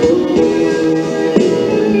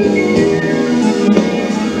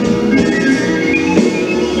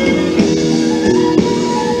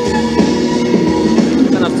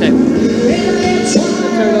 Enough tape.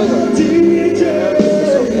 Turn it over.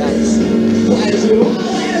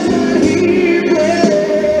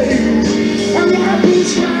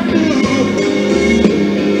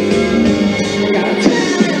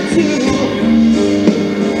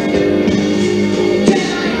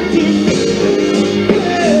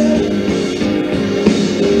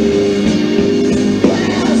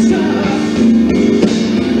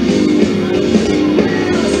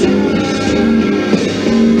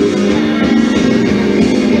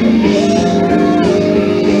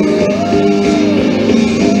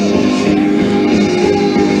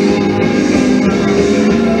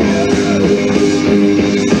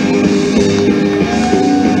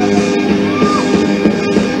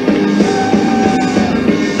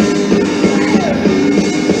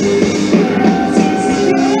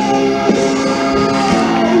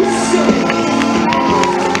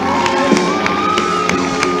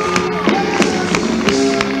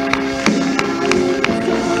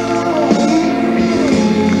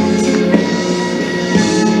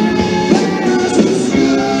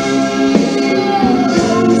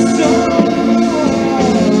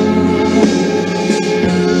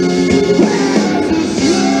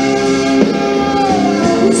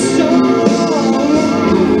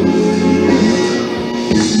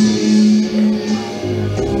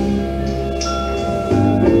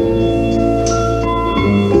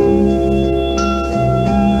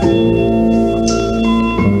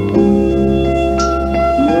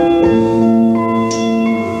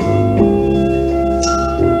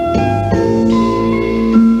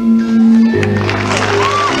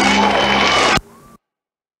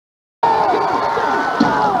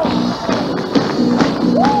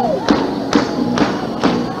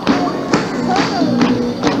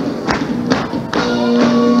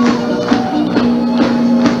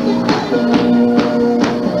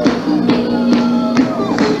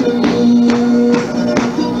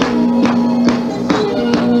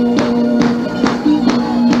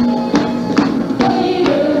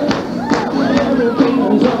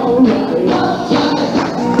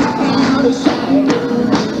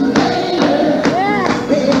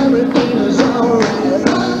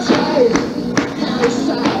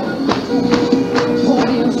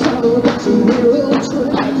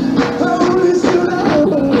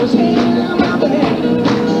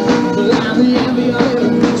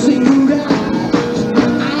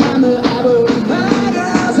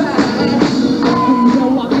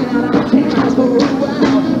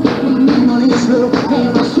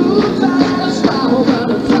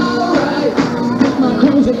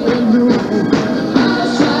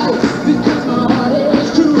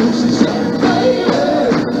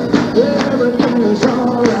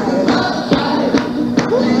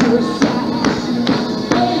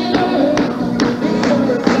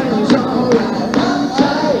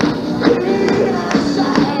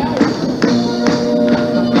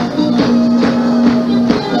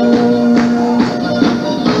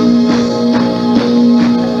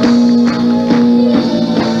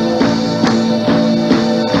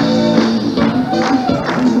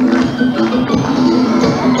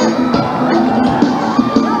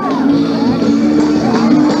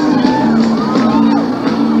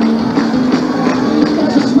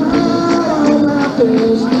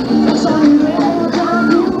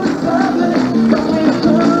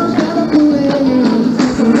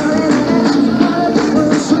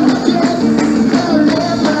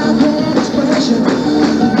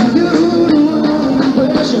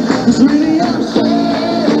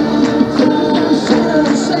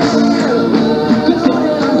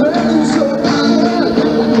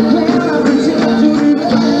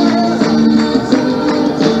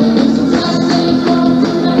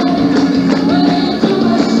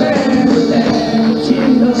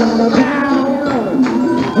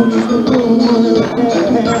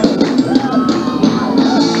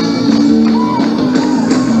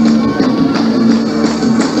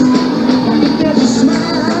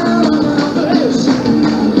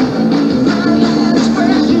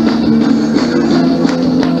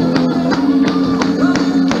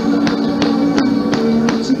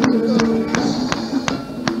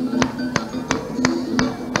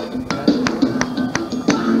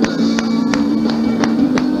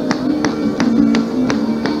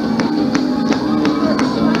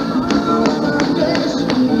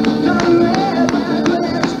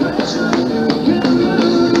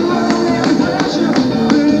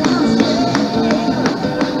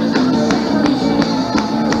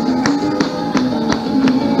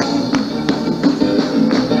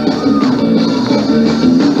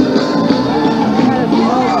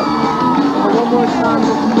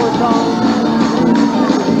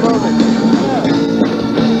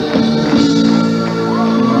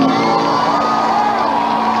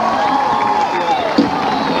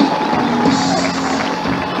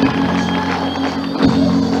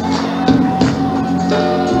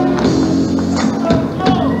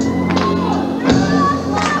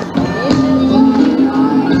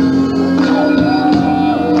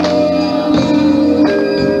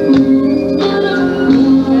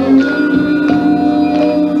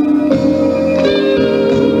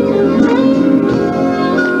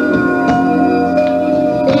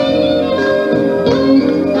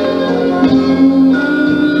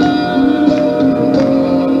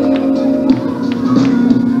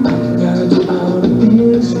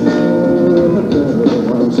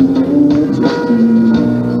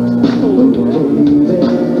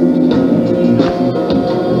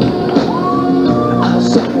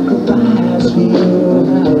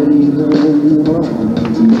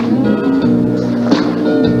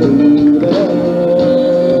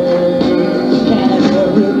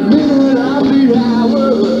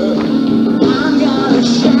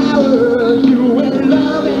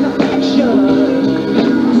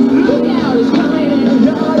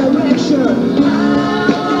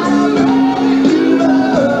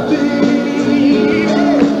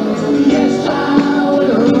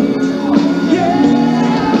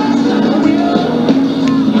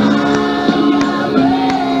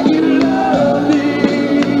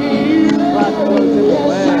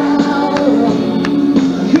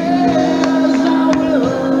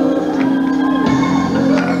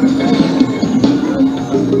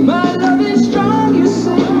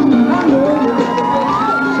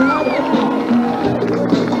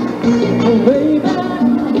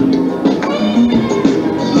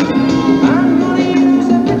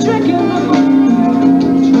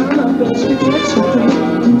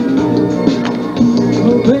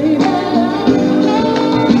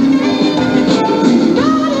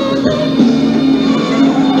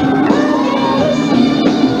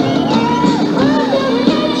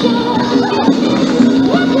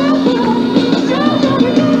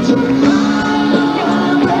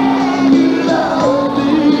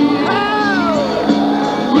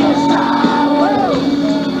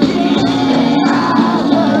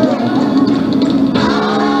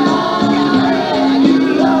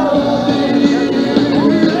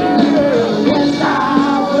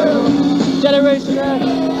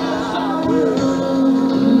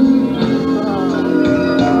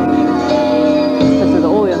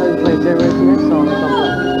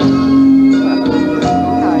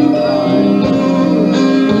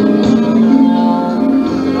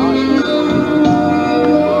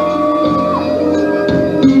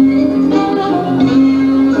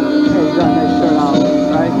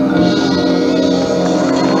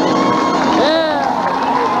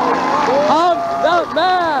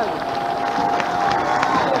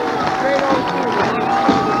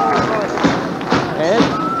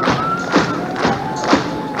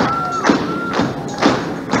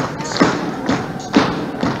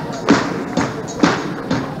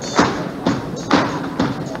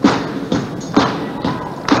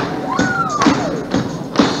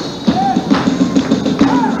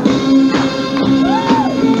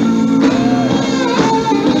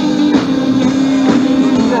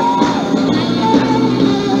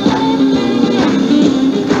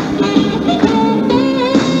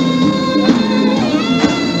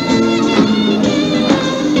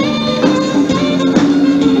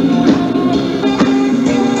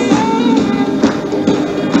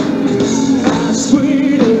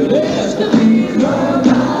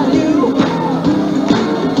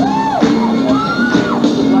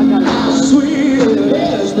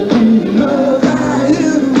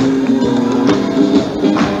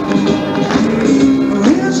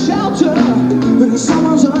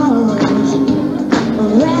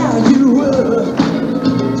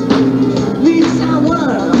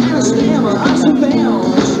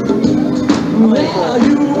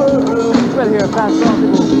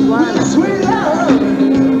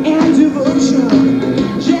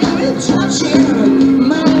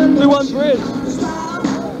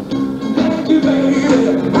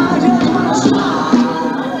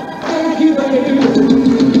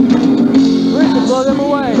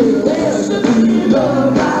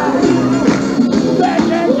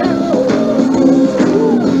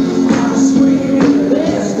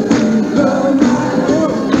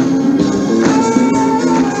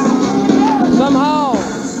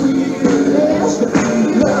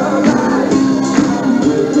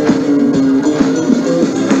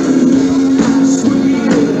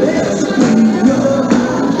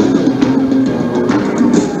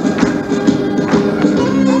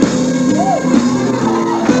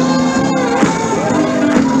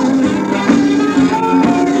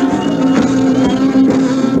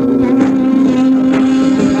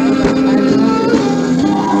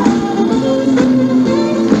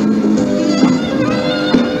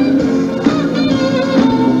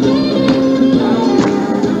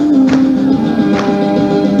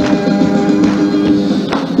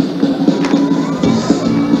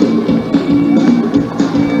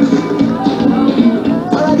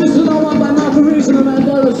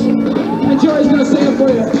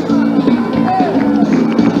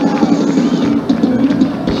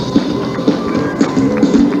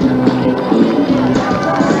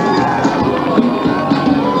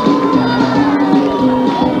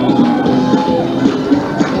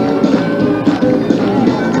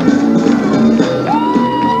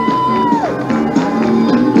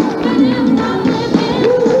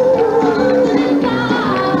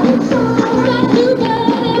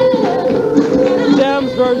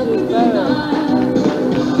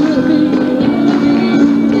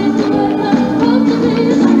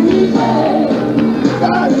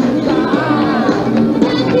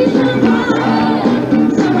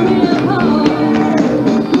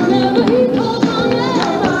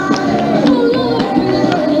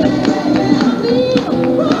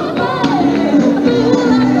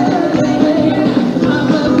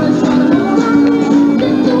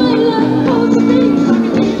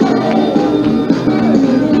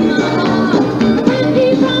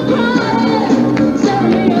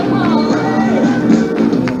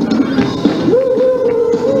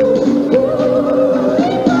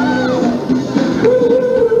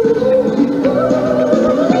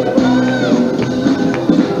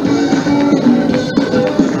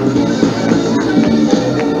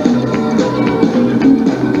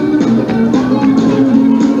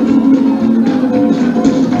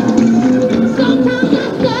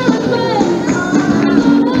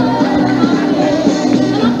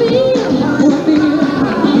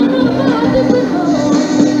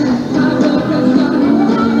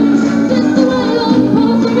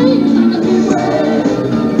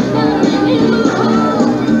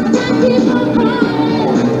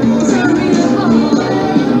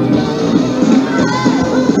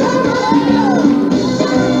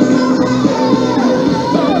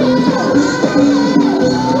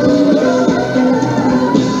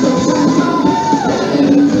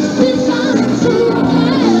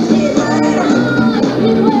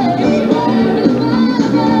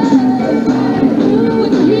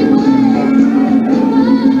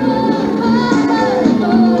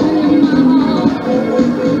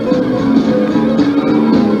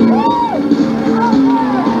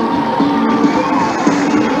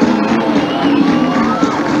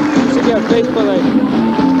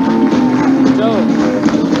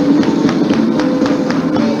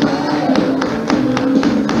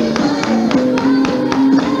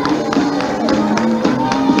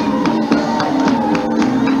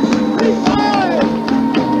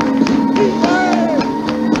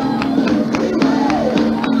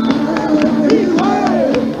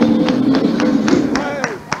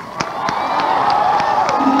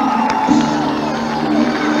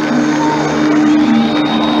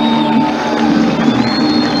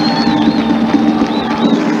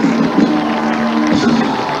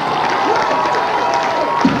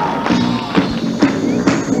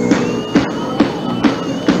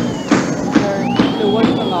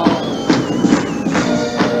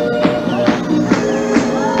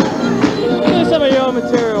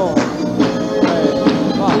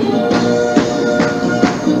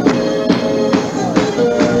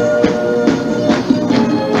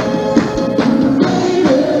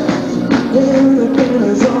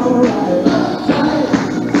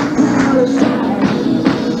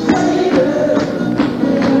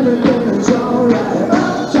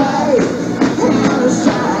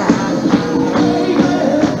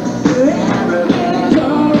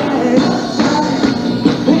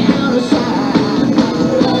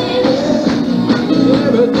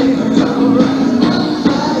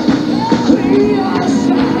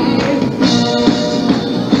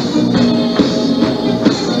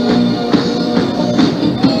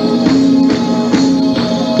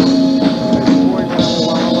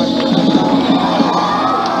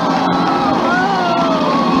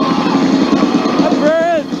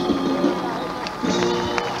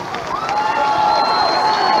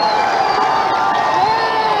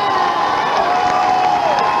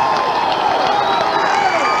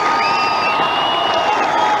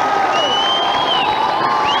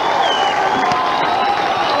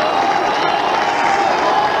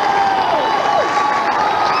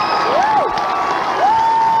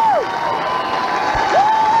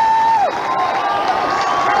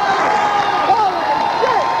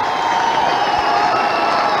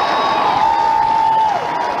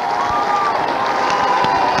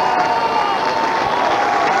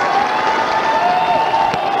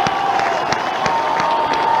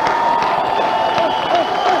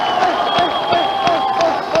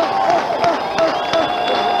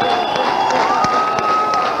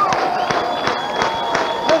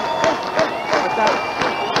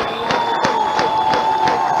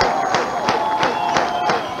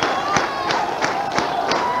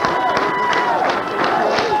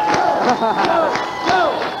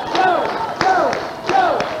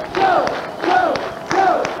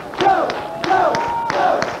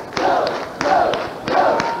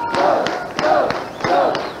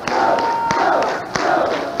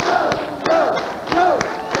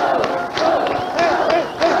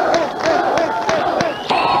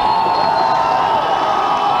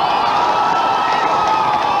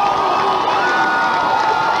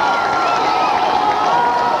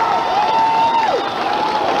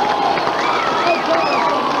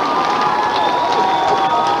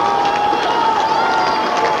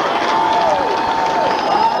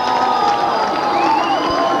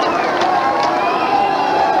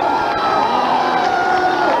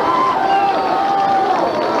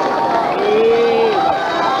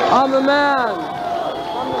 I'm the man!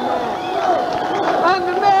 I'm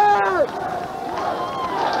the man!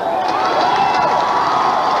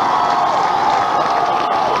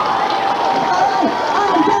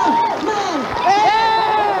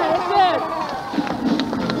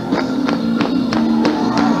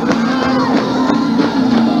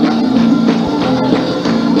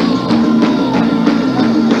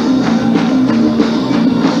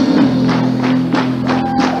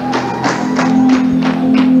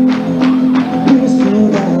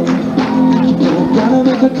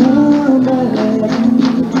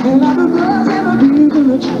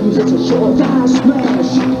 It's a short time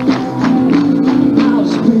smash. I'll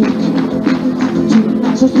speak to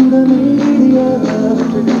access to the media.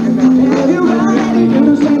 If you're right, you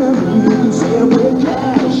understand me, you can say it with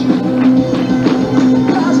cash.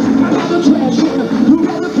 Cause I got the trash in, who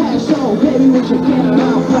got the cash, so baby, what you get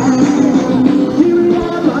around fast. Give me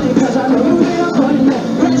that money, cause I know you need a money.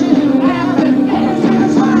 Let you do that, and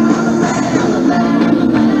it's fine. I'm the man, I'm the man,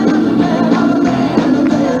 I'm the man, I'm the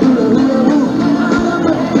man, I'm the man,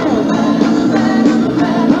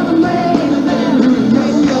 I'm the man.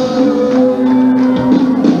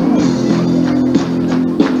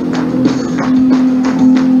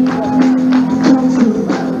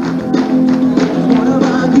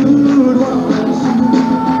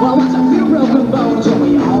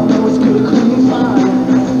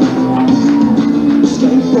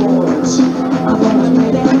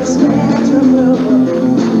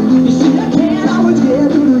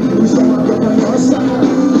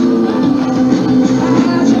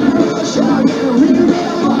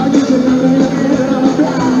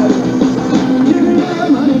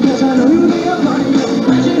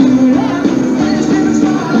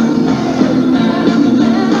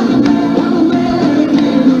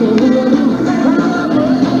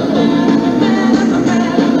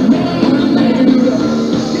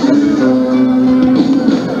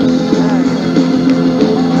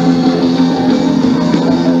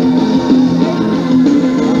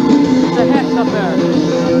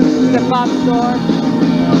 Store,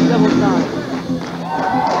 double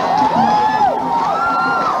time.